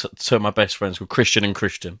two of my best friends called Christian and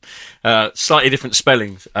Christian, slightly different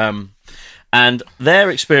spellings, and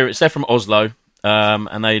their experience, they're from Oslo,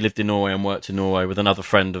 and they lived in Norway and worked in Norway with another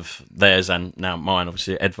friend of theirs and now mine,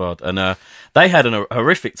 obviously, Edvard, and they had a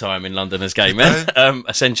horrific time in London as gay men,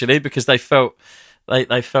 essentially, because they felt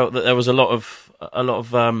that there was a lot of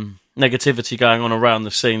negativity going on around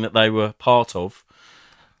the scene that they were part of,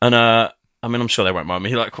 and I mean, I'm sure they won't mind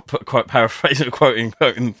me, like, quite paraphrasing, quoting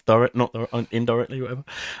direct, not indirectly, whatever.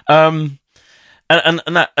 And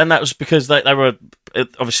that was because they were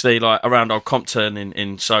obviously, like, around Old Compton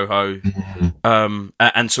in Soho,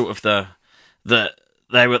 and sort of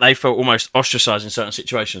they felt almost ostracised in certain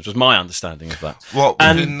situations, was my understanding of that. What,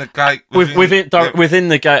 within the gay within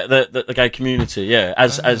the gay community, yeah,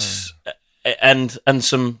 as and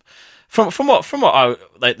some from what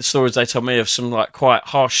the stories they tell me of some, like, quite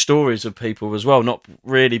harsh stories of people as well not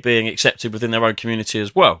really being accepted within their own community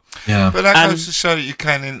as well. Yeah, but that goes to show that you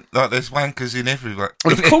can, like, there's wankers in everywhere.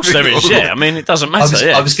 Well, of course there is. Yeah, I mean, it doesn't matter.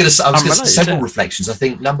 I was going to say several reflections. I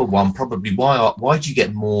think number one, probably why do you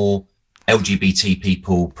get more LGBT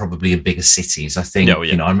people probably in bigger cities? I think, I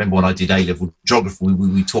remember when I did A-level geography,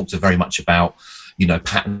 we talked very much about,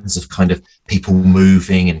 patterns of kind of people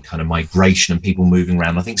moving and kind of migration and people moving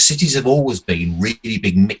around. I think cities have always been really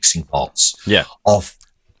big mixing pots of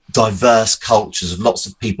diverse cultures, of lots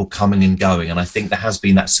of people coming and going. And I think there has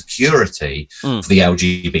been that security for the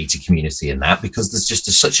LGBT community in that, because there's just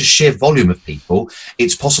such a sheer volume of people.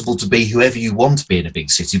 It's possible to be whoever you want to be in a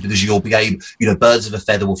big city, because you'll be able, birds of a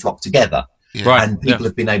feather will flock together. Yeah. Right. And people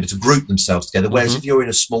have been able to group themselves together. Whereas if you're in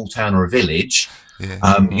a small town or a village,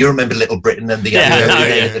 you remember Little Britain and the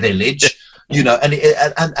the village,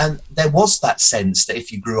 and there was that sense that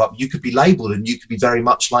if you grew up, you could be labelled and you could be very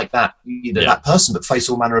much like that, that person, but face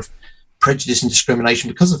all manner of prejudice and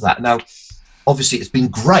discrimination because of that. Now, obviously, it's been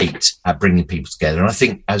great at bringing people together. And I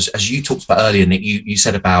think, as you talked about earlier, Nick, you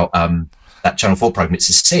said about that Channel 4 programme, It's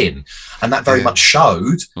a Sin. And that very much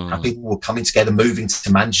showed how people were coming together, moving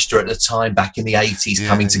to Manchester at the time, back in the 80s,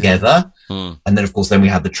 coming together. And then, of course, we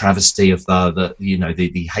had the travesty of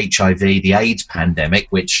the HIV, the AIDS pandemic,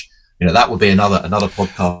 which, that would be another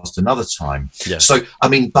podcast another time. Yeah. So, I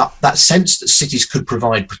mean, but that sense that cities could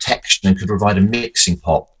provide protection and could provide a mixing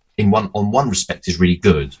pot on one respect is really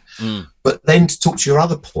good. But then, to talk to your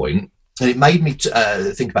other point, and it made me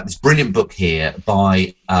think about this brilliant book here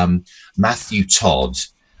by Matthew Todd.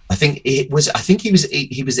 I think he was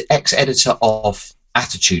the ex-editor of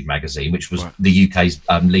Attitude magazine, which was the UK's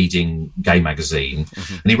leading gay magazine.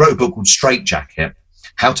 And he wrote a book called Straight Jacket,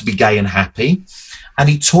 How to Be Gay and Happy. And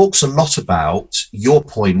he talks a lot about your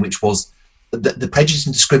point, which was the prejudice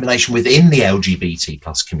and discrimination within the LGBT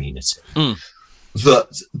plus community.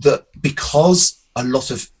 That because a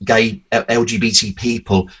lot of gay LGBT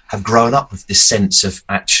people have grown up with this sense of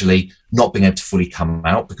actually not being able to fully come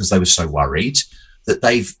out because they were so worried, that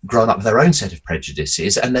they've grown up with their own set of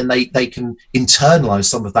prejudices, and then they can internalize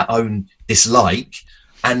some of that own dislike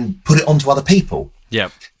and put it onto other people. Yeah.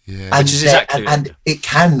 And, and it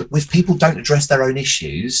can, if people don't address their own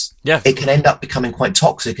issues, it can end up becoming quite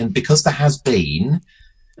toxic. And because there has been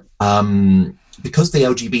because the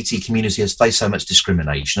LGBT community has faced so much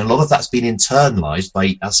discrimination, a lot of that's been internalized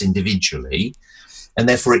by us individually, and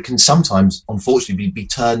therefore it can sometimes, unfortunately, be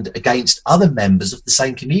turned against other members of the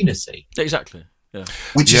same community. Exactly. Yeah.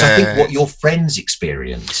 Which is, I think, what your friends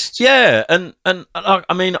experienced. Yeah, and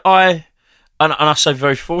I mean, I say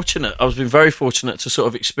very fortunate. I've been very fortunate to sort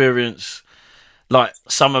of experience like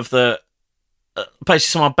some of the basically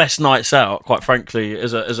some of my best nights out, quite frankly,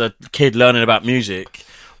 as a kid learning about music,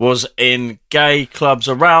 was in gay clubs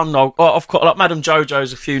around. I've got like Madame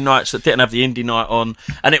Jojo's a few nights that didn't have the indie night on,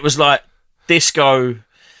 and it was like disco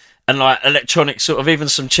and like electronic sort of, even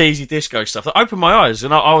some cheesy disco stuff that opened my eyes.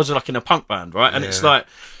 And I was like in a punk band, right? And it's like,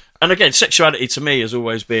 and again, sexuality to me has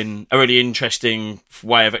always been a really interesting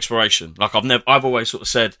way of exploration. Like I've always sort of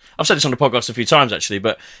said, I've said this on the podcast a few times actually,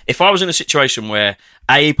 but if I was in a situation where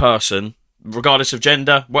a person, regardless of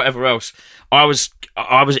gender, whatever else, I was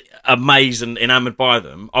amazed and enamoured by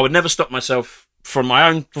them, I would never stop myself from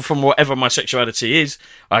whatever my sexuality is.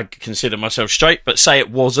 I consider myself straight, but say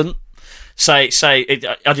it wasn't. I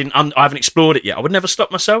haven't explored it yet. I would never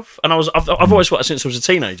stop myself, and I've always thought that since I was a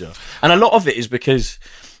teenager. And a lot of it is because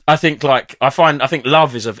I think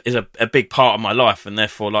love is a big part of my life, and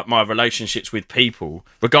therefore like my relationships with people,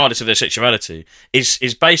 regardless of their sexuality,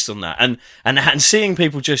 is based on that. And seeing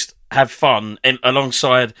people just have fun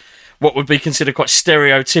alongside what would be considered quite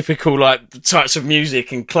stereotypical like types of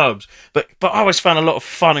music and clubs, but I always found a lot of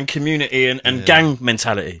fun and community and gang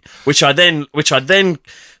mentality, which I then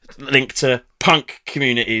link to punk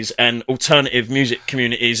communities and alternative music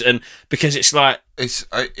communities, and because it's like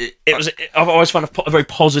I've always found a very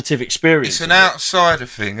positive experience. It's an outsider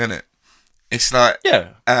thing, isn't it? It's like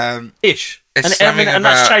ish, and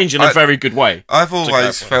that's changed in a very good way. I've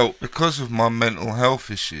always felt, because of my mental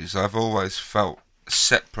health issues, I've always felt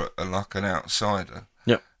separate and like an outsider.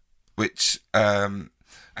 Yep. Which and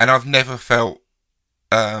I've never felt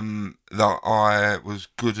that I was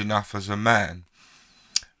good enough as a man.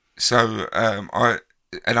 So I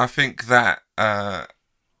think that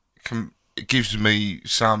it gives me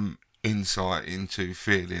some insight into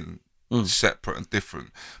feeling separate and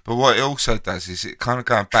different. But what it also does is it kind of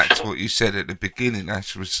going back to what you said at the beginning,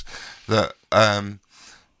 Ash, was that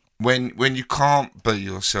when you can't be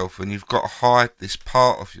yourself and you've got to hide this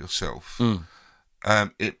part of yourself,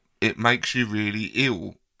 it makes you really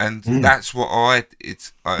ill. And that's what I did.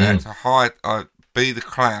 I had to hide, be the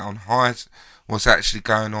clown, hide what's actually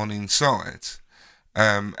going on inside,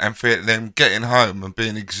 and for them getting home and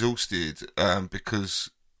being exhausted because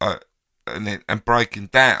and breaking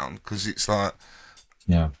down, because it's like,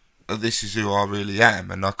 this is who I really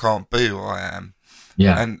am, and I can't be who I am.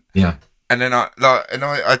 And then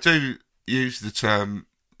I do use the term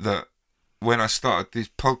that when I started this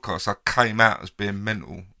podcast, I came out as being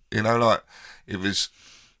mental. You know, like it was,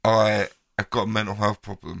 I've got a mental health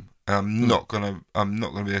problem. I'm not gonna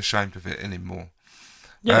be ashamed of it anymore.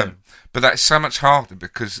 Yeah. But that's so much harder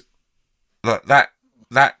because like that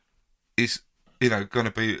is, you know,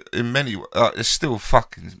 gonna be in many ways. It's still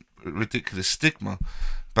fucking ridiculous stigma,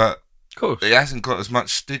 but of course it hasn't got as much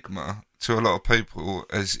stigma to a lot of people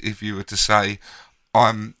as if you were to say,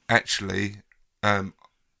 I'm actually I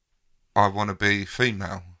want to be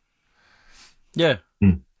female. Yeah.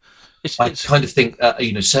 I kind of think,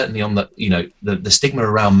 certainly on the stigma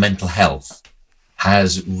around mental health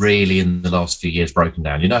has really in the last few years broken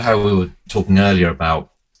down. You know how we were talking earlier about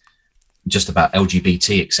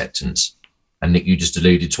LGBT acceptance, and Nick, you just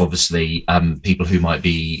alluded to obviously people who might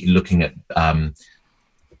be looking at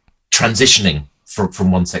transitioning from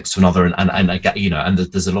one sex to another, and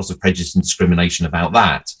there's a lot of prejudice and discrimination about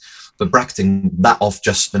that. But bracketing that off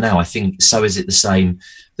just for now, I think so is it the same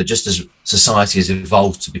that just as society has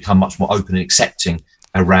evolved to become much more open and accepting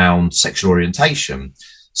around sexual orientation,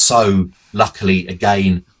 so luckily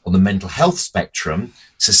again on the mental health spectrum,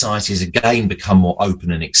 society has again become more open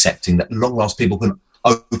and accepting that long last people can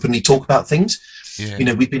openly talk about things. Yeah. You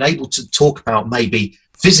know, we've been able to talk about maybe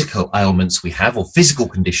physical ailments we have or physical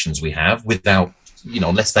conditions we have without,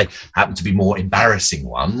 unless they happen to be more embarrassing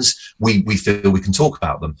ones, we feel we can talk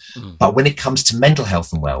about them. But when it comes to mental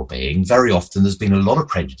health and well-being, very often there's been a lot of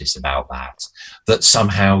prejudice about that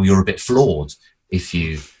somehow you're a bit flawed if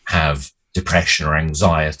you have depression or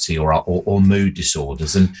anxiety or mood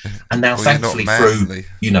disorders. And now thankfully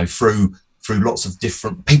through lots of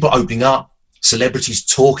different people opening up, celebrities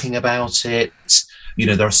talking about it,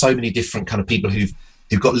 there are so many different kind of people who've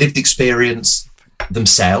got lived experience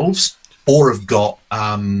themselves, or have got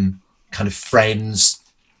kind of friends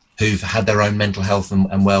who've had their own mental health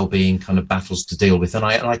and well-being kind of battles to deal with. And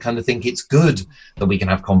I kind of think it's good that we can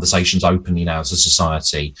have conversations openly now as a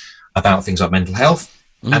society about things like mental health,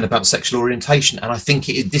 and about sexual orientation. And I think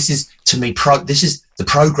this is, to me, this is the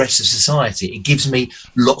progress of society. It gives me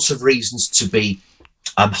lots of reasons to be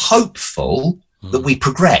hopeful that we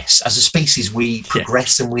progress as a species. We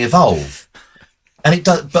progress and we evolve, and it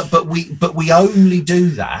does. But we only do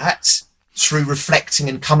that through reflecting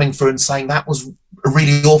and coming through and saying that was a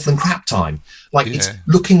really awful and crap time. Like it's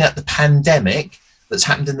looking at the pandemic that's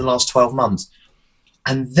happened in the last 12 months,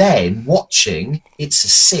 and then watching It's a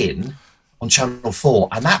Sin on Channel 4,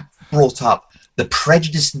 and that brought up the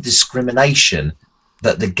prejudice and discrimination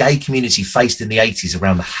that the gay community faced in the 80s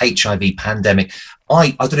around the HIV pandemic.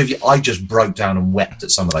 I don't know if I just broke down and wept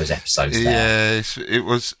at some of those episodes there. Yes, it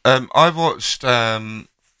was. I watched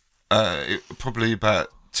probably about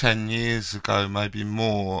 10 years ago, maybe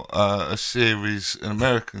more, an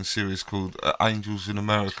American series called Angels in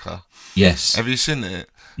America. Yes. Have you seen it?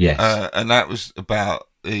 Yes. And that was about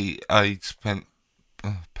the AIDS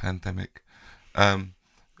pandemic,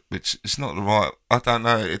 which is not the right. I don't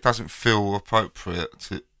know. It doesn't feel appropriate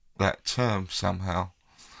to that term somehow,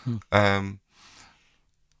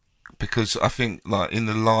 because I think, like, in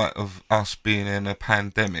the light of us being in a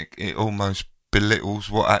pandemic, it almost belittles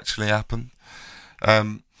what actually happened.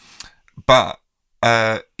 But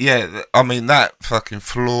yeah, I mean, that fucking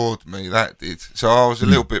floored me. That did. So I was a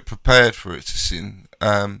little bit prepared for It's a Sin.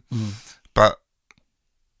 But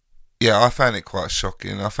yeah, I found it quite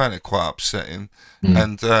shocking. I found it quite upsetting.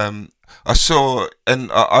 And I saw, and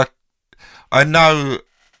I know,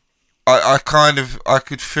 I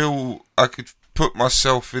could feel, I could put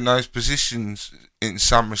myself in those positions in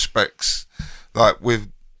some respects, like with,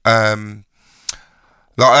 like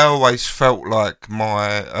I always felt like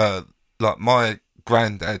my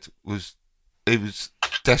granddad was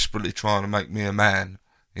desperately trying to make me a man,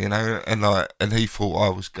 you know, and he thought I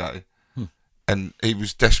was gay, and he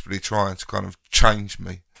was desperately trying to kind of change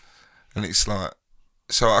me, and it's like,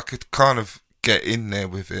 so I could kind of get in there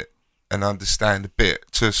with it and understand a bit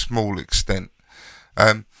to a small extent,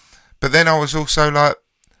 but then I was also like,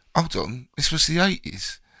 hold on, this was the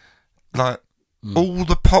 80s, like all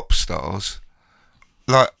the pop stars.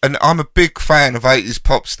 Like, and I'm a big fan of 80s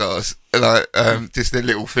pop stars. Like, just a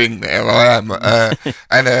little thing there. I am,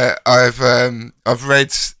 and I've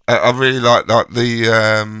read. I really like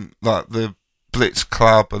the Blitz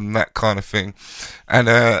Club and that kind of thing, and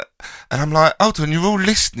I'm like, hold on, you're all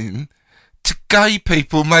listening to gay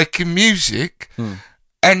people making music,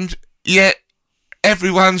 and yet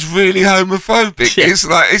everyone's really homophobic. Yeah. It's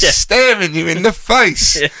like it's staring you in the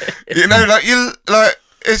face. You know, like you like.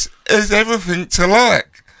 It's everything to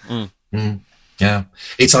like. Yeah,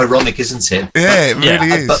 it's ironic, isn't it? Yeah, it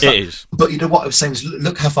really is. It is. But you know what I was saying is,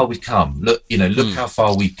 look how far we've come. Look how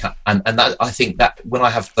far we've come. And that, I think that when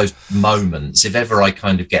I have those moments, if ever I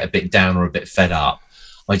kind of get a bit down or a bit fed up,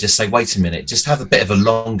 I just say, wait a minute, just have a bit of a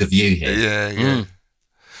longer view here. Yeah.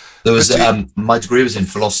 There was my degree was in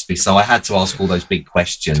philosophy, so I had to ask all those big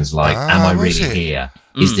questions like, am I really here?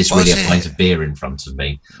 Is this really a pint of beer in front of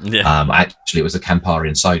me? Yeah. Actually, it was a Campari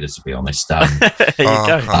and soda, to be honest. There you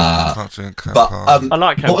go. But I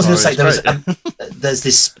like Campari. What I was going to say, there's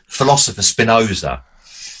this philosopher Spinoza,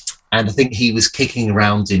 and I think he was kicking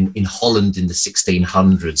around in Holland in the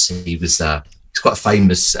 1600s. He was quite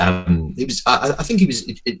famous. I think he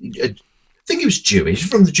was Jewish,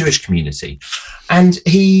 from the Jewish community, and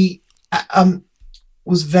he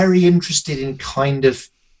was very interested in kind of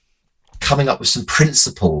coming up with some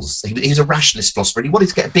principles. He was a rationalist philosopher, and he wanted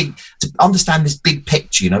to understand this big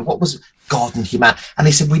picture. You know, what was God and humanity? And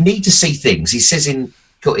he said we need to see things. He says in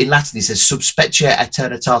Latin, he says subspecie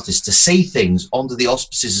aeternitatis, to see things under the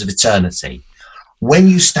auspices of eternity. When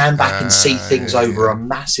you stand back and see things over a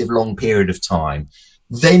massive long period of time,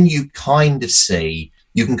 then you kind of see.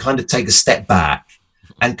 You can kind of take a step back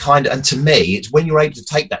and to me, it's when you're able to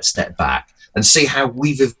take that step back and see how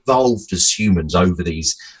we've evolved as humans over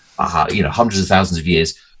these, hundreds of thousands of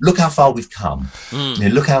years. Look how far we've come.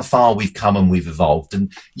 Look how far we've come and we've evolved.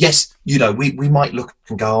 And yes, we might look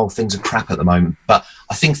and go, oh, things are crap at the moment, but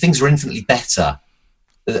I think things are infinitely better,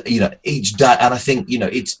 each day. And I think,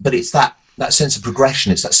 it's that sense of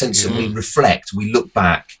progression. It's that sense that we reflect, we look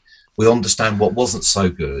back, we understand what wasn't so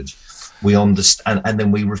good. We understand, and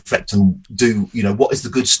then we reflect and do, what is the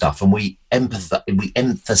good stuff, and we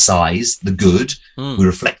emphasize the good. We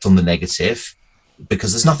reflect on the negative,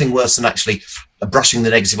 because there's nothing worse than actually brushing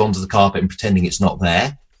the negative onto the carpet and pretending it's not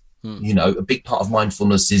there. A big part of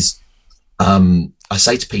mindfulness is, I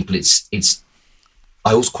say to people,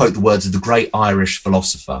 I always quote the words of the great Irish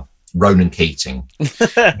philosopher Ronan Keating.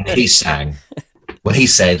 He sang, when he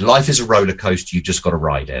said, "Life is a roller coaster. You just got to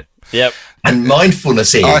ride it." Yep. And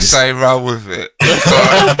mindfulness is. I say roll with it.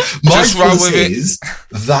 Mindfulness is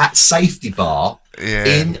that safety bar Yeah.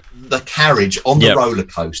 in the carriage on the roller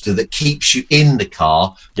coaster that keeps you in the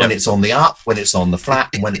car when it's on the up, when it's on the flat,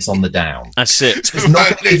 and when it's on the down. That's it. So it's not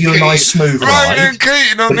going to give you a nice smooth ride. Ronan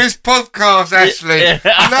Keating on this podcast, Ashley.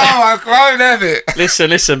 No, I won't have it.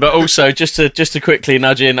 Listen, but also just to quickly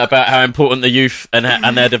nudge in about how important the youth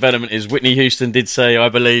and their development is. Whitney Houston did say, "I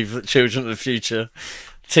believe that children of the future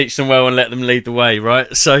teach them well and let them lead the way."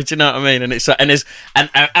 Right? So do you know what I mean? And and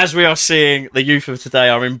as we are seeing, the youth of today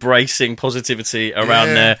are embracing positivity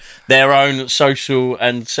around their own social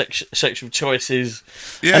and sexual choices.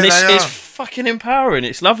 Yeah, and it's fucking empowering.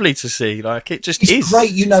 It's lovely to see. Like it just is. It's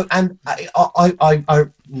great, you know. And I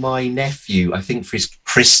my nephew, I think for his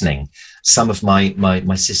christening, some of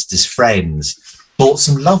my sister's friends bought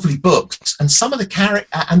some lovely books, and some of the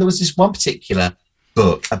and there was this one particular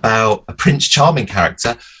book about a Prince Charming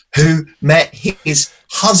character who met his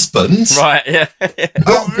husband, right? Yeah,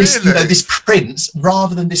 this, you know, this prince,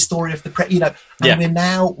 rather than this story of the prince. You know,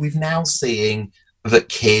 and we've now seeing that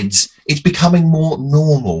kids, it's becoming more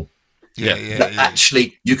normal.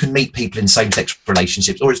 Actually, you can meet people in same-sex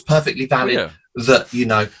relationships, or it's perfectly valid that, you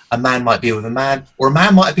know, a man might be with a man, or a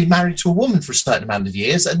man might have been married to a woman for a certain amount of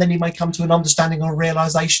years, and then he may come to an understanding or a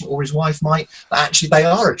realization, or his wife might, that actually they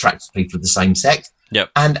are attracted to people of the same sex. Yep.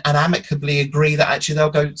 And amicably agree that actually they'll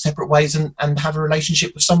go separate ways and have a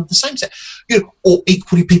relationship with someone of the same sex. You know, or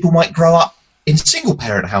equally, people might grow up in single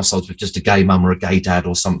parent households with just a gay mum or a gay dad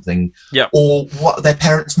or something. Yep. Or what their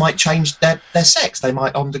parents might change their sex. They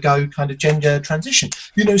might undergo kind of gender transition.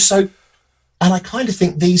 You know, so, and I kind of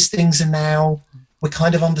think these things are now, we're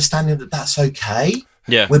kind of understanding that that's okay.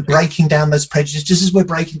 Yeah. We're breaking down those prejudices, just as we're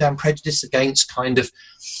breaking down prejudice against kind of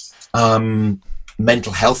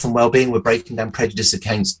mental health and well-being. We're breaking down prejudice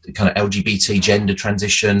against kind of LGBT gender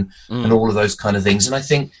transition and all of those kind of things. And I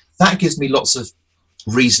think that gives me lots of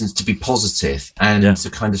reasons to be positive and to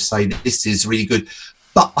kind of say that this is really good.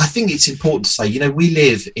 But I think it's important to say, you know, we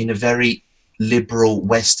live in a very liberal,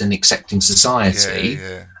 Western, accepting society.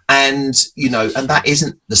 And, you know, and that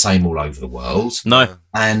isn't the same all over the world. No.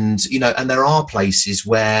 And, you know, and there are places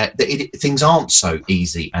where things aren't so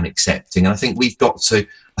easy and accepting. And I think we've got to,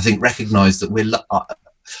 recognise that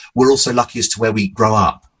we're also lucky as to where we grow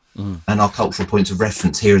up and our cultural points of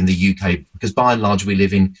reference here in the UK, because by and large we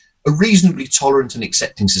live in a reasonably tolerant and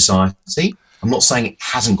accepting society. I'm not saying it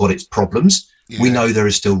hasn't got its problems. We know there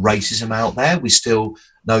is still racism out there. We still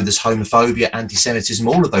know there's homophobia, anti-Semitism,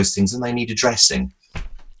 all of those things, and they need addressing.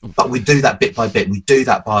 But we do that bit by bit. We do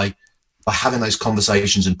that by having those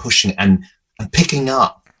conversations and pushing and picking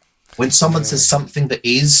up when someone says something that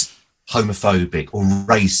is homophobic or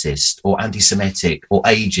racist or anti-Semitic or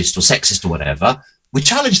ageist or sexist or whatever. We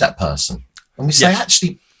challenge that person and we say,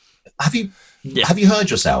 actually, have you heard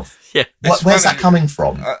yourself? Yeah. Where's that coming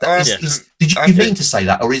from? Did you mean to say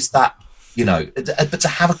that, or is that, you know? But to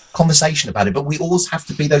have a conversation about it. But we always have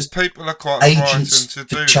to be those people are quite agents frightened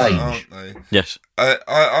to do change, that, aren't they? Yes.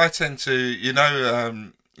 I tend to, you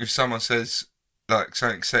know, if someone says like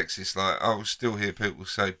something sexist, like I'll still hear people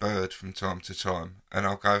say bird from time to time, and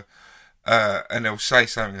I'll go, and they'll say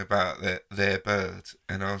something about their bird,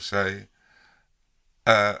 and I'll say,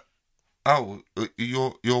 oh,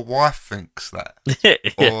 your wife thinks that,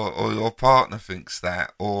 or your partner thinks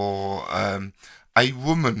that, or a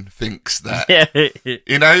woman thinks that.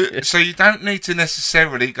 You know, so you don't need to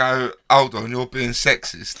necessarily go, hold on, you're being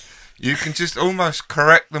sexist. You can just almost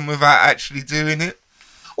correct them without actually doing it.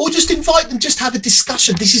 Or just invite them, just have a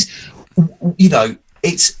discussion. This is, you know,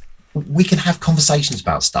 we can have conversations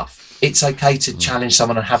about stuff. It's okay to challenge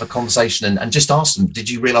someone and have a conversation and just ask them, did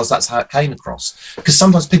you realise that's how it came across? Because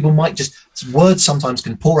sometimes people might words sometimes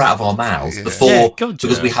can pour out of our mouths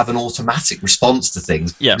because we have an automatic response to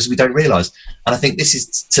things because we don't realise. And I think this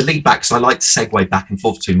is to lead back, so I like to segue back and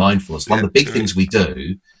forth to mindfulness. One of the big things we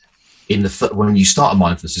do when you start a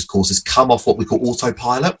mindfulness course is come off what we call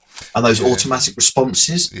autopilot and those automatic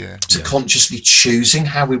responses to consciously choosing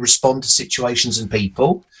how we respond to situations and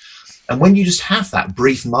people. And when you just have that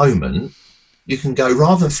brief moment, you can go,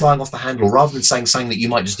 rather than flying off the handle, rather than saying something that you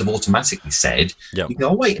might just have automatically said, you can go,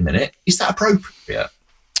 oh, wait a minute, is that appropriate?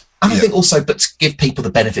 And I think also, but to give people the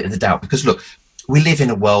benefit of the doubt, because look, we live in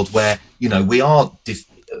a world where, you know, we are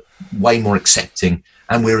way more accepting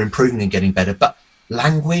and we're improving and getting better, but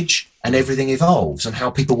language and everything evolves, and how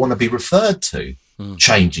people want to be referred to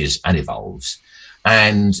changes and evolves.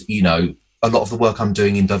 And, you know, a lot of the work I'm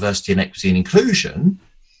doing in diversity and equity and inclusion,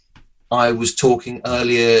 I was talking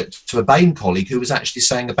earlier to a BAME colleague who was actually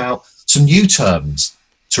saying about some new terms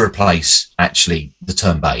to replace actually the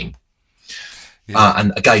term BAME.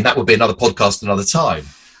 And again, that would be another podcast another time.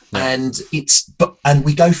 And and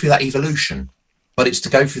we go through that evolution, but it's to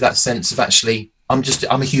go through that sense of actually, I'm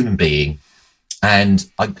a human being, and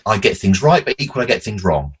I get things right, but equally I get things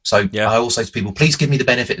wrong. So I always say to people, please give me the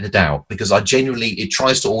benefit of the doubt, because it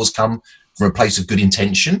tries to always come from a place of good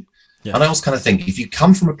intention. And I always kind of think, if you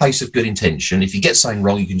come from a place of good intention, if you get something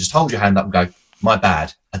wrong, you can just hold your hand up and go, my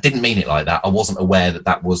bad. I didn't mean it like that. I wasn't aware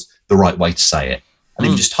that was the right way to say it. And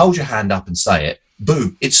if you just hold your hand up and say it,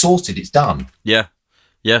 boo, it's sorted, it's done. Yeah.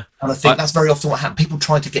 And I think that's very often what happens. People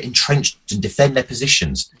try to get entrenched and defend their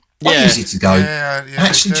positions. Quite easy to go,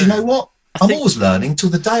 actually, do you know what? I'm always learning. Till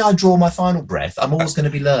the day I draw my final breath, I'm always going to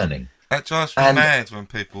be learning. That drives me mad when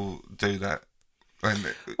people do that.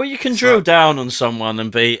 Well, you can drill down on someone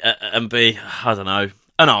and be, I don't know,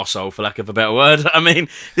 an arsehole, for lack of a better word. I mean,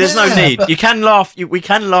 there's no need. You can laugh. We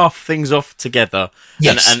can laugh things off together.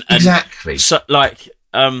 Yes, and exactly. So, like,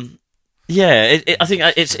 I think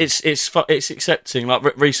it's accepting.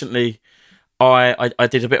 Like recently, I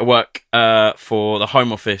did a bit of work for the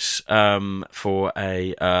Home Office for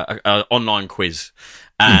a online quiz,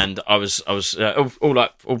 and I was what's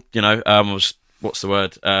the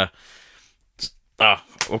word?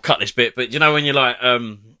 We'll cut this bit, but you know when you're like,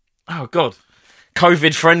 oh God,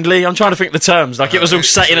 COVID friendly. I'm trying to think of the terms. Like it was all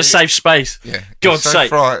set in a safe space. Yeah, God's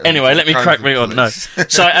sake. Anyway, let me crack me on. No,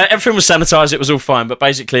 so everything was sanitised. It was all fine, but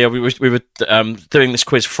basically we were doing this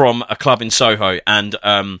quiz from a club in Soho, and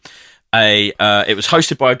it was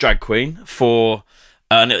hosted by a drag queen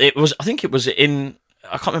and it was, I think it was in,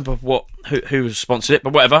 I can't remember who sponsored it,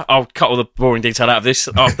 but whatever. I'll cut all the boring detail out of this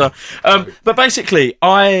after. But basically,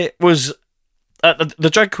 I was the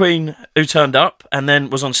drag queen who turned up and then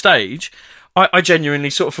was on stage. I genuinely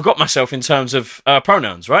sort of forgot myself in terms of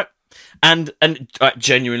pronouns, right? And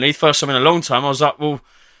genuinely, first time in a long time, I was like, well,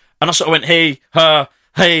 and I sort of went, he, her,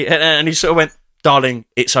 hey, and he sort of went, darling,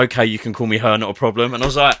 it's okay, you can call me her, not a problem. And I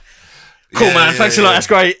was like, cool, man, thanks a lot, that's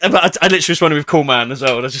great. But I literally responded with cool, man, as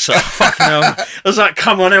well. And I was just like, oh, fucking hell. I was like,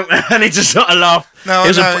 come on, help me. And he just sort of laughed. No, it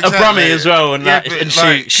was exactly. a brummie as well. And,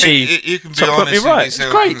 she you can be sort of put me honest right. with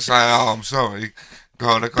yourself and say, oh, I'm sorry.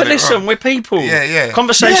 God, I got but listen, wrong. we're people. Yeah.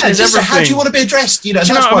 Conversation is everything. How do you want to be addressed? You know, do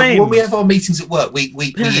you that's know what why I mean? when we have our meetings at work, we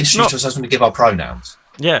introduce ourselves when we give our pronouns.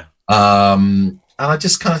 Yeah. And I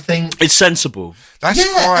just kind of think it's sensible. That's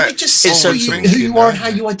quite. It just says who you are and how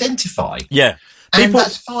you identify. Yeah. And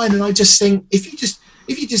that's fine. And I just think if you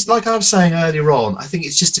just like I was saying earlier on, I think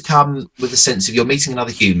it's just to come with a sense of you're meeting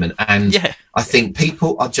another human, and I think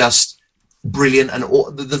people are just brilliant, and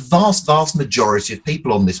the vast majority of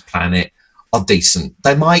people on this planet are decent.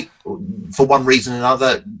 They might, for one reason or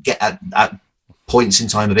another, get at points in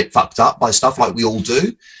time a bit fucked up by stuff like we all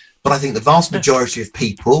do, but I think the vast majority of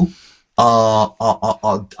people are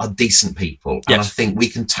decent people, and I think we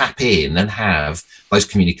can tap in and have those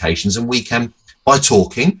communications, and we can, by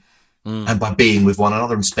talking and by being with one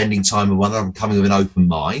another and spending time with one another and coming with an open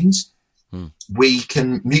mind, we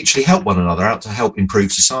can mutually help one another out to help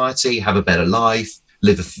improve society, have a better life,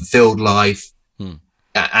 live a fulfilled life.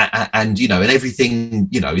 And you know, and everything,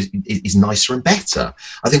 you know, is nicer and better.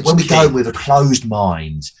 I think when we go with a closed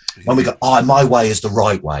mind, when we go, my way is the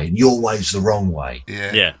right way and your way is the wrong way.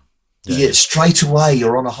 Yeah. Straight away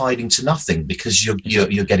you're on a hiding to nothing, because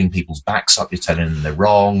you're getting people's backs up, you're telling them they're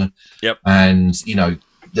wrong. And you know,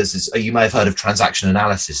 there's this, you may have heard of transaction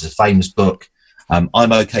analysis, a famous book. I'm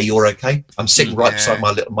okay, you're okay. I'm sitting right beside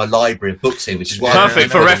my library of books here, which is why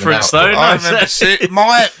perfect for reference, though. I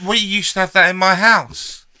remember we used to have that in my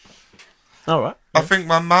house. All right. I think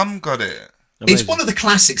my mum got it. Amazing. It's one of the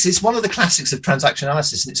classics. It's one of the classics of transaction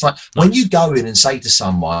analysis, and it's like when you go in and say to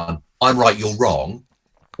someone, "I'm right, you're wrong,"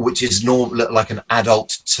 which is like an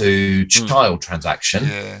adult to child transaction.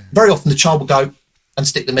 Very often the child will go and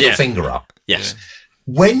stick the middle finger up. Yes.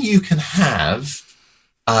 When you can have,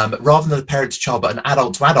 rather than a parent to child, but an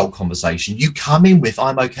adult to adult conversation, you come in with,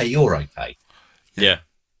 I'm okay, you're okay. Yeah.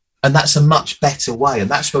 And that's a much better way. And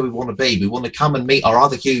that's where we want to be. We want to come and meet our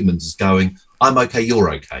other humans as going, I'm okay,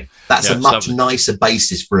 you're okay. That's a much nicer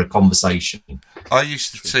basis for a conversation. I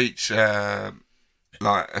used to teach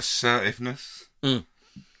like assertiveness. And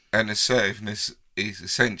assertiveness is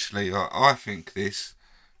essentially like, I think this,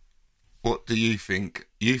 what do you think?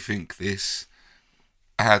 You think this.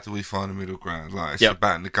 How do we find a middle ground? Like, it's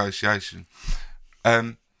about negotiation.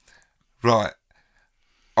 Right.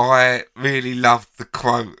 I really loved the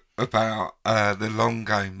quote about the long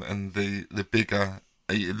game and the bigger.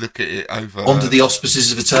 You look at it over under the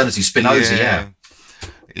auspices of eternity, Spinoza.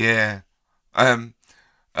 Yeah.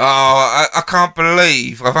 Oh, I can't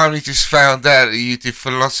believe I've only just found out that you did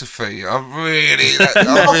philosophy. I'm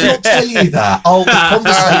not telling you that. Oh, the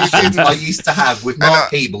conversations I used to have with Mark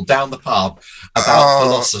Keeble down the pub about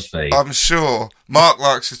philosophy. I'm sure Mark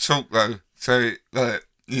likes to talk though, so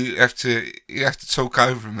you have to talk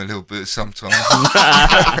over him a little bit sometimes.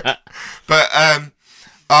 But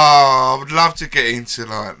I would love to get into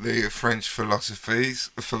like the French philosophers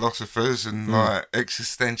and like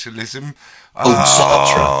existentialism.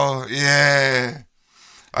 Sartre. Yeah.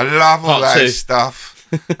 I love all that stuff.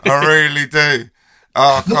 I really do.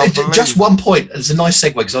 Oh, I can't believe. Just one point. It's a nice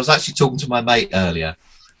segue because I was actually talking to my mate earlier.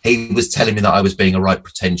 He was telling me that I was being a right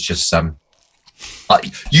pretentious.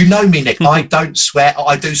 You know me, Nick. I don't swear.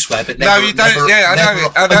 I do swear, but never. No, you don't.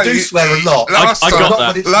 I do swear a lot. Last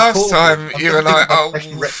time you were like, "Oh,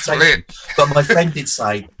 flip." But my friend did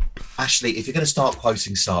say, Ashley, if you're going to start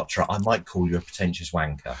quoting Sartre, I might call you a pretentious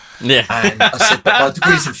wanker. Yeah. And I said, but my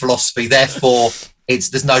degree's in philosophy, therefore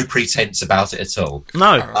there's no pretense about it at all.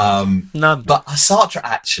 No. None. But Sartre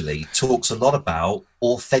actually talks a lot about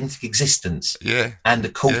authentic existence. Yeah. And the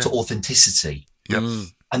call to authenticity. Yep.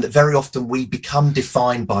 And that very often we become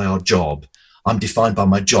defined by our job. I'm defined by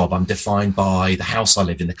my job. I'm defined by the house I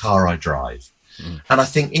live in, the car I drive. And I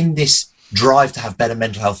think in this drive to have better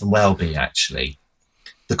mental health and well-being, actually,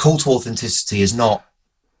 the call to authenticity is not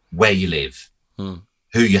where you live, who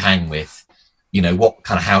you hang with, what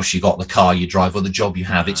kind of house you got, the car you drive, or the job you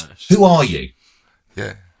have. It's who are you?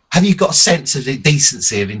 Yeah. Have you got a sense of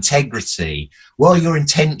decency, of integrity? What are your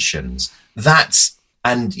intentions? That's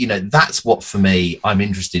what for me I'm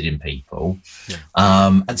interested in people. Yeah.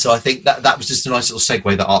 And so I think that was just a nice little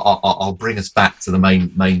segue that I'll bring us back to the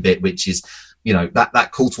main bit, which is that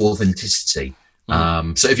call to authenticity.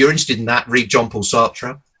 So if you're interested in that, read Jean-Paul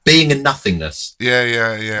Sartre, Being and Nothingness.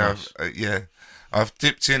 Yeah. I've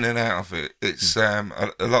dipped in and out of it. It's a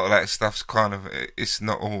lot of that stuff's kind of, it's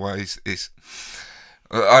not always,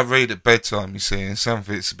 I read at bedtime, you see, and some of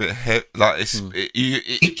it's a bit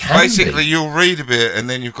basically you'll read a bit and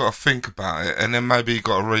then you've got to think about it, and then maybe you've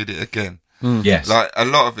got to read it again. Yes, like a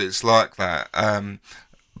lot of it's like that.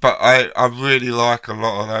 But I really like a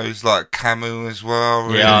lot of those, like Camus as well.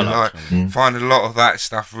 Find a lot of that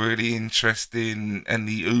stuff really interesting, and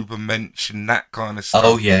the Übermensch, that kind of stuff.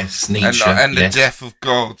 Oh yes, Nietzsche, and the death of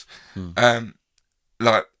God.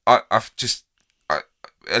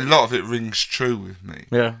 A lot of it rings true with me.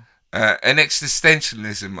 Yeah. And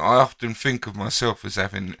existentialism, I often think of myself as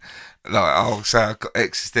having, I've got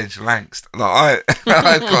existential angst. I've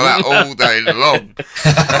got that all day long.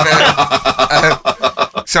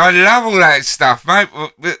 So I love all that stuff, mate.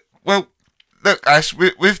 Well, look, Ash,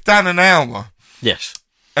 we've done an hour. Yes.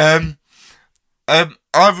 I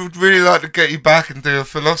would really like to get you back and do a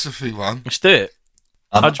philosophy one. Let's do it.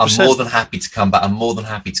 I'm more than happy to come back. I'm more than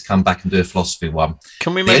happy to come back and do a philosophy one.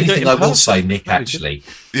 Can we the maybe only thing I will say, Nick, actually,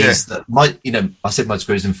 is that I said my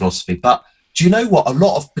degree's in philosophy, but do you know what?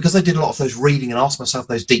 Because I did a lot of those reading and asked myself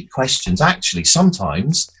those deep questions, actually,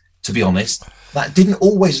 sometimes, to be honest, that didn't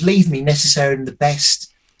always leave me necessarily in the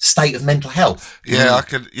best state of mental health. Yeah, I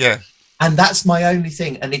could, yeah. And that's my only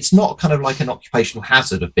thing. And it's not kind of like an occupational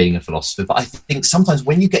hazard of being a philosopher, but I think sometimes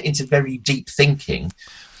when you get into very deep thinking,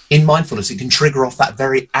 in mindfulness, it can trigger off that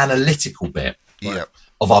very analytical bit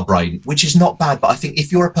of our brain, which is not bad. But I think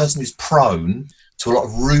if you're a person who's prone to a lot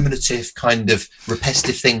of ruminative kind of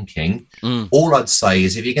repetitive thinking, all I'd say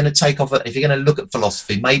is if you're going to look at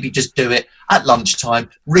philosophy, maybe just do it at lunchtime,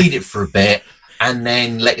 read it for a bit, and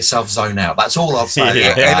then let yourself zone out. That's all I'll say.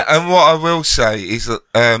 And what I will say is that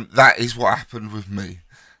that is what happened with me.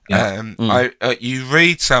 Yeah. You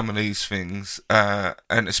read some of these things,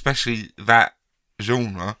 and especially that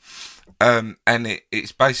genre, and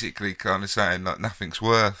it's basically kind of saying like nothing's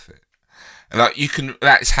worth it, and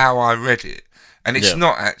that's how I read it, and it's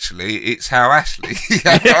not actually, it's how Ashley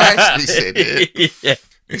said it. Yeah.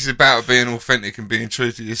 It's about being authentic and being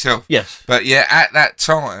true to yourself. Yes. But yeah, at that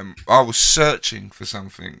time I was searching for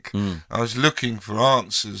something. I was looking for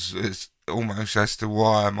answers as to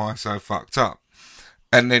why am I so fucked up,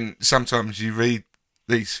 and then sometimes you read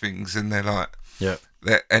these things and they're like,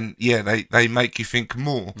 they make you think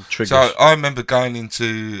more. Triggers. So I remember going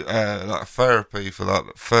into therapy for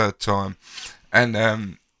the third time, and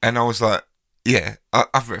I was like,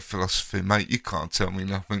 I've read philosophy, mate. You can't tell me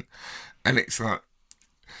nothing. And it's like,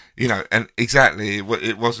 and exactly,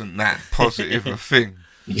 it wasn't that positive a thing.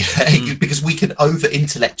 Yeah, because we can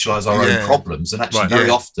over-intellectualise our own problems, and actually very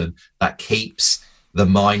often that keeps the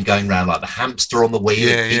mind going round like the hamster on the wheel.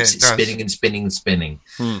 It keeps it spinning and spinning and spinning.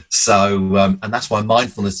 So, and that's why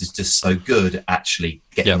mindfulness is just so good at actually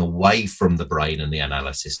getting away from the brain and the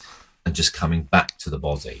analysis and just coming back to the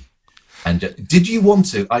body. And did you want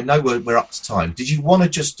to, I know we're up to time, did you want to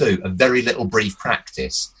just do a very little brief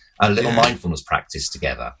practice, a little mindfulness practice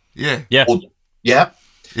together? Yeah. Yeah? Yeah.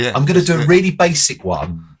 I'm going to do a really basic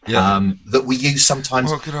one Yeah. that we use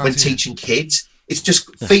sometimes when teaching kids. It's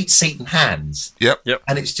just feet, seat and hands. Yep.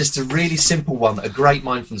 And it's just a really simple one that a great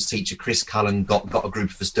mindfulness teacher, Chris Cullen, got a group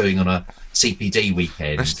of us doing on a CPD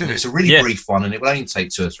weekend. Let's do it. It's a really brief one, and it will only take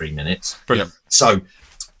 2 or 3 minutes. Brilliant. So,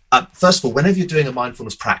 first of all, whenever you're doing a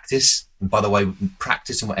mindfulness practice, and by the way,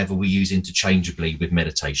 practice and whatever we use interchangeably with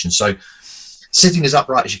meditation. So, sitting as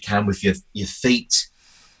upright as you can with your feet,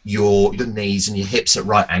 your knees and your hips at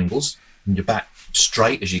right angles, and your back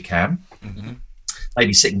straight as you can. Mm-hmm.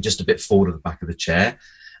 Maybe sitting just a bit forward of the back of the chair.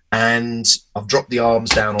 And I've dropped the arms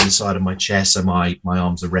down on the side of my chair, so my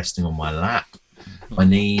arms are resting on my lap, my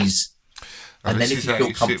knees. And then if you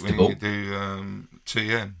feel comfortable... When you do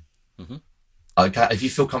TM. Mm-hmm. Okay, if you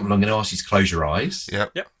feel comfortable, I'm going to ask you to close your eyes.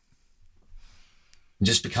 Yep. And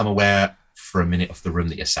just become aware for a minute of the room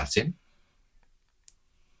that you're sat in.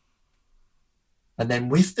 And then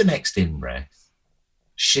with the next in-breath,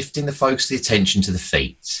 shifting the focus of the attention to the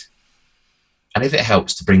feet. And if it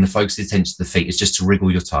helps to bring the focus of the attention to the feet, is just to wriggle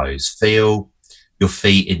your toes. Feel your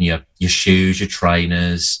feet in your shoes, your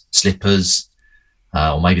trainers, slippers,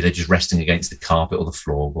 or maybe they're just resting against the carpet or the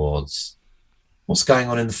floorboards. What's going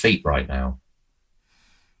on in the feet right now?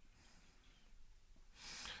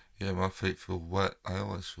 Yeah, my feet feel wet. I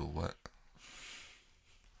always feel wet.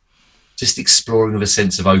 Just exploring with a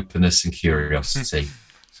sense of openness and curiosity.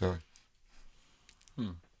 Sorry.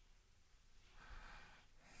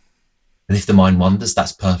 And if the mind wanders,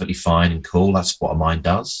 that's perfectly fine and cool. That's what a mind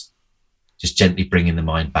does. Just gently bringing the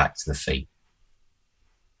mind back to the feet.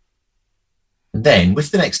 And then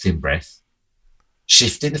with the next in-breath,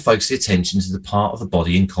 shifting the focus of the attention to the part of the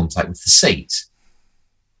body in contact with the seat.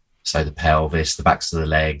 So the pelvis, the backs of the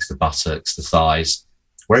legs, the buttocks, the thighs,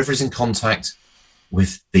 wherever is in contact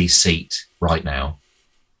with the seat right now,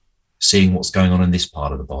 seeing what's going on in this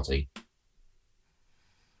part of the body.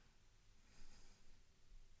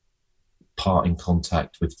 Part in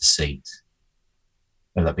contact with the seat,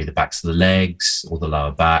 whether that be the backs of the legs or the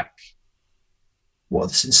lower back. What are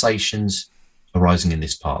the sensations arising in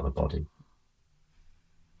this part of the body?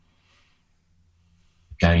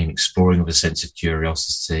 Again, exploring with a sense of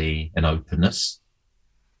curiosity and openness.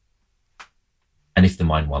 And if the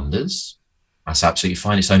mind wanders, that's absolutely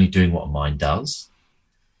fine. It's only doing what a mind does.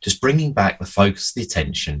 Just bringing back the focus of the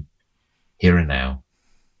attention here and now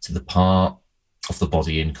to the part of the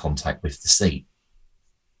body in contact with the seat.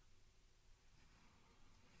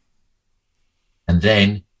 And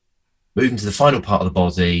then moving to the final part of the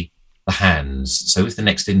body, the hands. So with the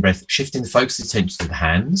next in-breath, shifting the focus of attention to the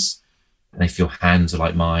hands. And if your hands are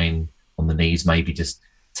like mine on the knees, maybe just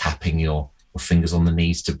tapping your fingers on the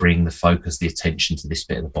knees to bring the focus, the attention to this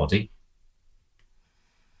bit of the body.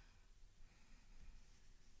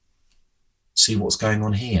 See what's going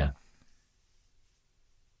on here.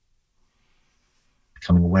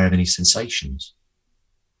 Becoming aware of any sensations.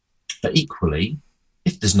 But equally,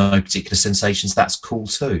 if there's no particular sensations, that's cool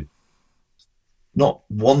too. Not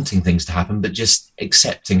wanting things to happen, but just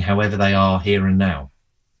accepting however they are here and now.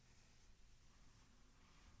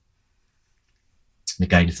 And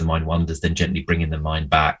again, if the mind wanders, then gently bringing the mind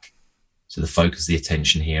back to the focus of the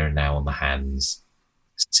attention here and now on the hands,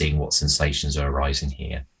 seeing what sensations are arising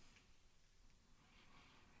here.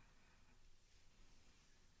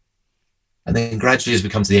 And then gradually, as we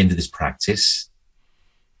come to the end of this practice,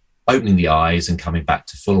 opening the eyes and coming back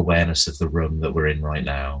to full awareness of the room that we're in right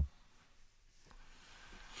now.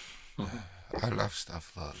 I love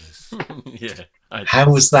stuff like this. Yeah. How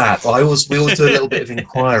was that? We always do a little bit of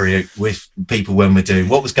inquiry with people when we're doing,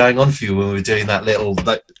 what was going on for you when we were doing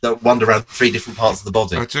that wander around 3 different parts of the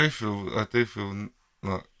body? I do feel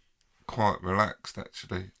like quite relaxed,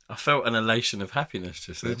 actually. I felt an elation of happiness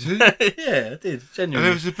just then. Did you? Yeah, I did. Genuinely. And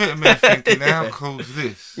there was a bit of me thinking, how cool's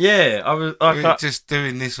this? Yeah, I was like, We're just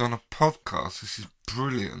doing this on a podcast. This is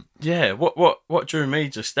brilliant. Yeah, what drew me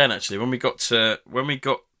just then, actually, when we got to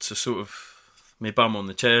sort of my bum on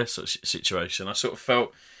the chair sort of situation, I sort of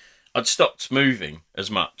felt I'd stopped moving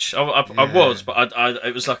as much. I was, but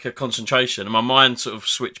it was like a concentration, and my mind sort of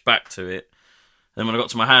switched back to it. And when I got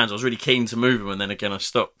to my hands, I was really keen to move them, and then again I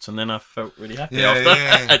stopped, and then I felt really happy after.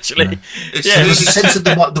 Yeah. Actually, There was a sense of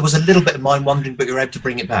there was a little bit of mind wandering, but you were able to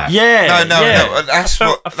bring it back. Yeah, No. That's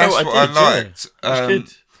what I liked. It's good.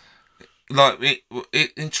 Like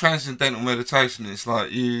in transcendental meditation, it's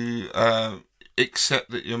like you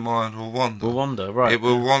accept that your mind will wander. Right? It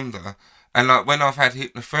will wander, And like when I've had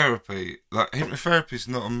hypnotherapy, like hypnotherapy is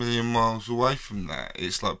not a million miles away from that.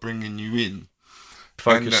 It's like bringing you in,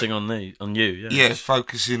 Focusing on you. Yeah. Yeah,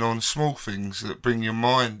 focusing on small things that bring your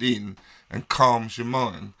mind in and calms your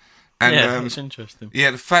mind. And, that's interesting. Yeah,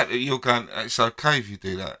 the fact that you're going, it's okay if you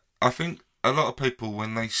do that. I think a lot of people,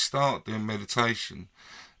 when they start doing meditation,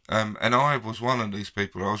 and I was one of these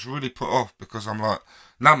people, I was really put off because I'm like,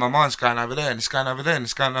 no, my mind's going over there, and it's going over there, and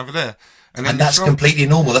it's going over there. And that's completely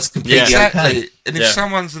normal. That's completely exactly. okay. And if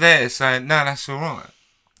someone's there saying, no, that's all right.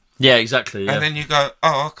 Yeah, exactly. Yeah. And then you go,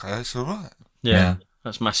 oh, okay, it's all right. Yeah. That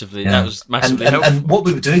was massively helpful. And what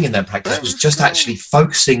we were doing in that practice was just actually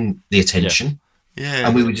focusing the attention. Yeah.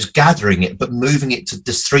 And we were just gathering it, but moving it to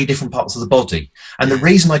just 3 different parts of the body. And the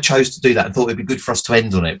reason I chose to do that and thought it'd be good for us to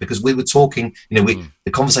end on it, because we were talking,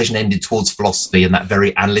 the conversation ended towards philosophy and that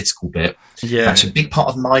very analytical bit. Yeah. Actually, a big part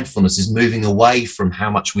of mindfulness is moving away from how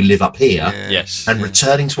much we live up here and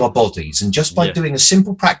returning to our bodies. And just by doing a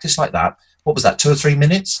simple practice like that, what was that, 2 or 3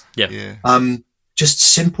 minutes? Yeah. Just a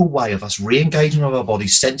simple way of us re-engaging with our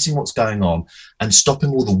bodies, sensing what's going on and stopping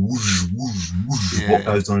all the whoosh, whoosh, whoosh, what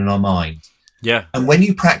goes on in our mind. Yeah. And when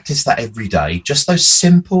you practice that every day, just those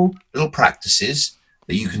simple little practices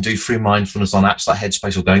that you can do through mindfulness on apps like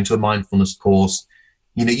Headspace or going to a mindfulness course,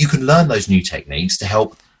 you can learn those new techniques to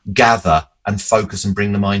help gather and focus and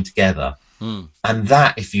bring the mind together. And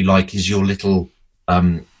that, if you like, is your little,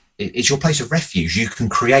 it's your place of refuge. You can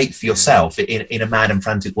create for yourself in a mad and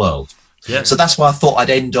frantic world. Yeah. So that's why I thought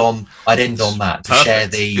I'd end on that to share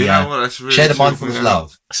the share the mindfulness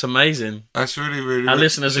love. That's amazing. That's really our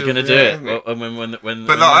listeners are going to do it.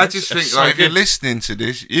 But I just think if you're listening to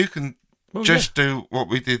this, you can do what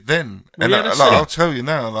we did then. And I'll tell you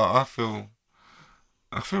now, I feel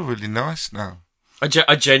really nice now. I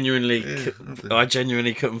genuinely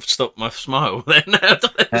couldn't stop my smile then.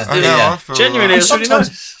 I feel genuinely, it's really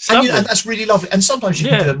nice. And that's really lovely. And sometimes you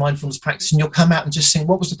can do a mindfulness practice and you'll come out and just think,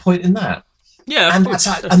 what was the point in that? Yeah, and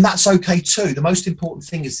that's okay too. The most important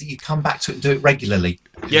thing is that you come back to it and do it regularly.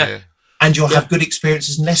 Yeah. And you'll have good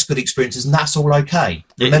experiences and less good experiences, and that's all okay.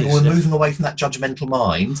 Remember, we're moving away from that judgmental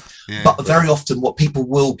mind. Yeah. But very often what people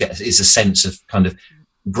will get is a sense of kind of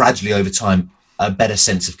gradually over time, a better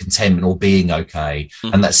sense of contentment or being okay.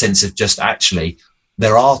 And that sense of just actually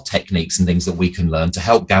there are techniques and things that we can learn to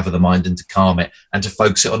help gather the mind and to calm it and to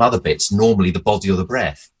focus it on other bits, normally the body or the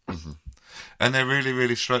breath. And they're really,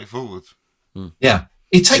 really straightforward. Yeah.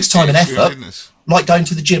 It takes time and effort. Like going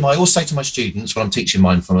to the gym. I always say to my students when I'm teaching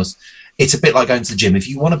mindfulness, it's a bit like going to the gym. If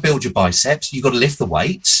you want to build your biceps, you've got to lift the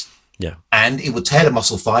weights. Yeah. And it will tear the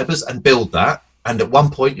muscle fibers and build that. And at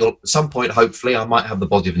some point, hopefully, I might have the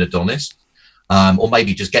body of an Adonis. Or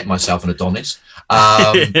maybe just get myself an Adonis.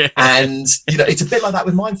 And, it's a bit like that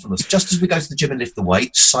with mindfulness. Just as we go to the gym and lift the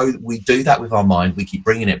weight, so we do that with our mind. We keep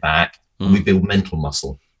bringing it back and we build mental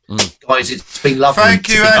muscle. Guys, it's been lovely. Thank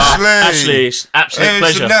you, Ashley. Ashley, it's absolute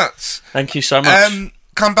pleasure. Nuts. Thank you so much.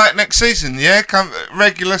 Come back next season, yeah? Come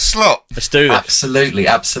regular slot. Let's do it. Absolutely.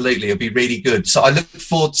 It'll be really good. So I look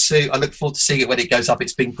forward to seeing it when it goes up.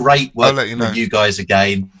 It's been great working with you guys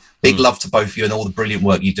again. Big love to both of you and all the brilliant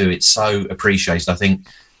work you do. It's so appreciated. I think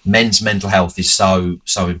men's mental health is so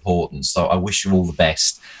important. So I wish you all the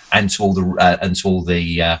best, and to all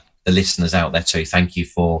the listeners out there too. Thank you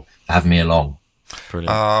for having me along.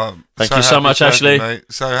 Brilliant. Thank you so much, Ashley. Mate.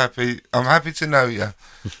 So happy. I'm happy to know you.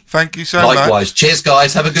 Thank you so much. Likewise. Cheers,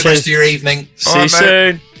 guys. Have a good rest of your evening. See you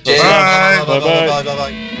soon. Cheers. Bye.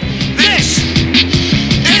 Bye. This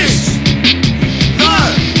is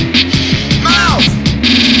the mouth.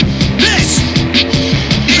 This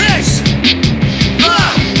is the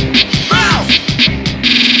mouth.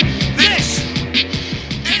 This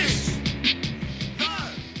is the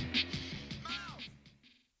mouth.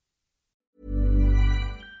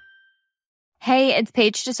 Hey, it's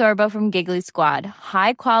Paige DeSorbo from Giggly Squad.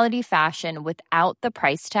 High quality fashion without the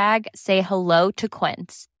price tag. Say hello to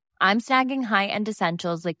Quince. I'm snagging high-end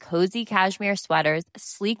essentials like cozy cashmere sweaters,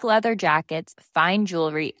 sleek leather jackets, fine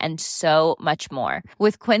jewelry, and so much more.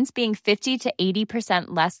 With Quince being 50 to 80%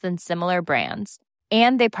 less than similar brands.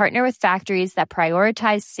 And they partner with factories that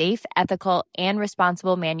prioritize safe, ethical, and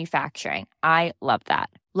responsible manufacturing. I love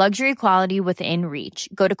that. Luxury quality within reach.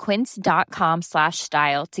 Go to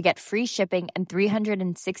quince.com/style to get free shipping and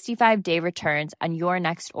 365-day returns on your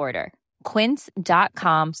next order.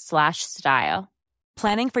 Quince.com/style.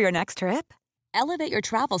 Planning for your next trip? Elevate your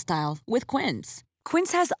travel style with Quince.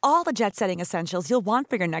 Quince has all the jet-setting essentials you'll want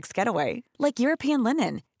for your next getaway, like European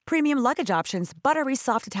linen, premium luggage options, buttery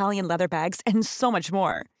soft Italian leather bags, and so much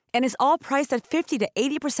more. And is all priced at 50 to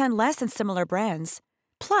 80% less than similar brands.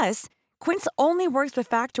 Plus, Quince only works with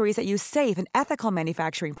factories that use safe and ethical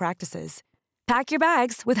manufacturing practices. Pack your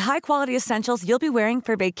bags with high-quality essentials you'll be wearing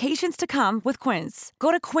for vacations to come with Quince.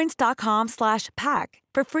 Go to quince.com/pack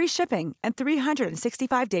for free shipping and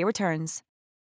 365-day returns.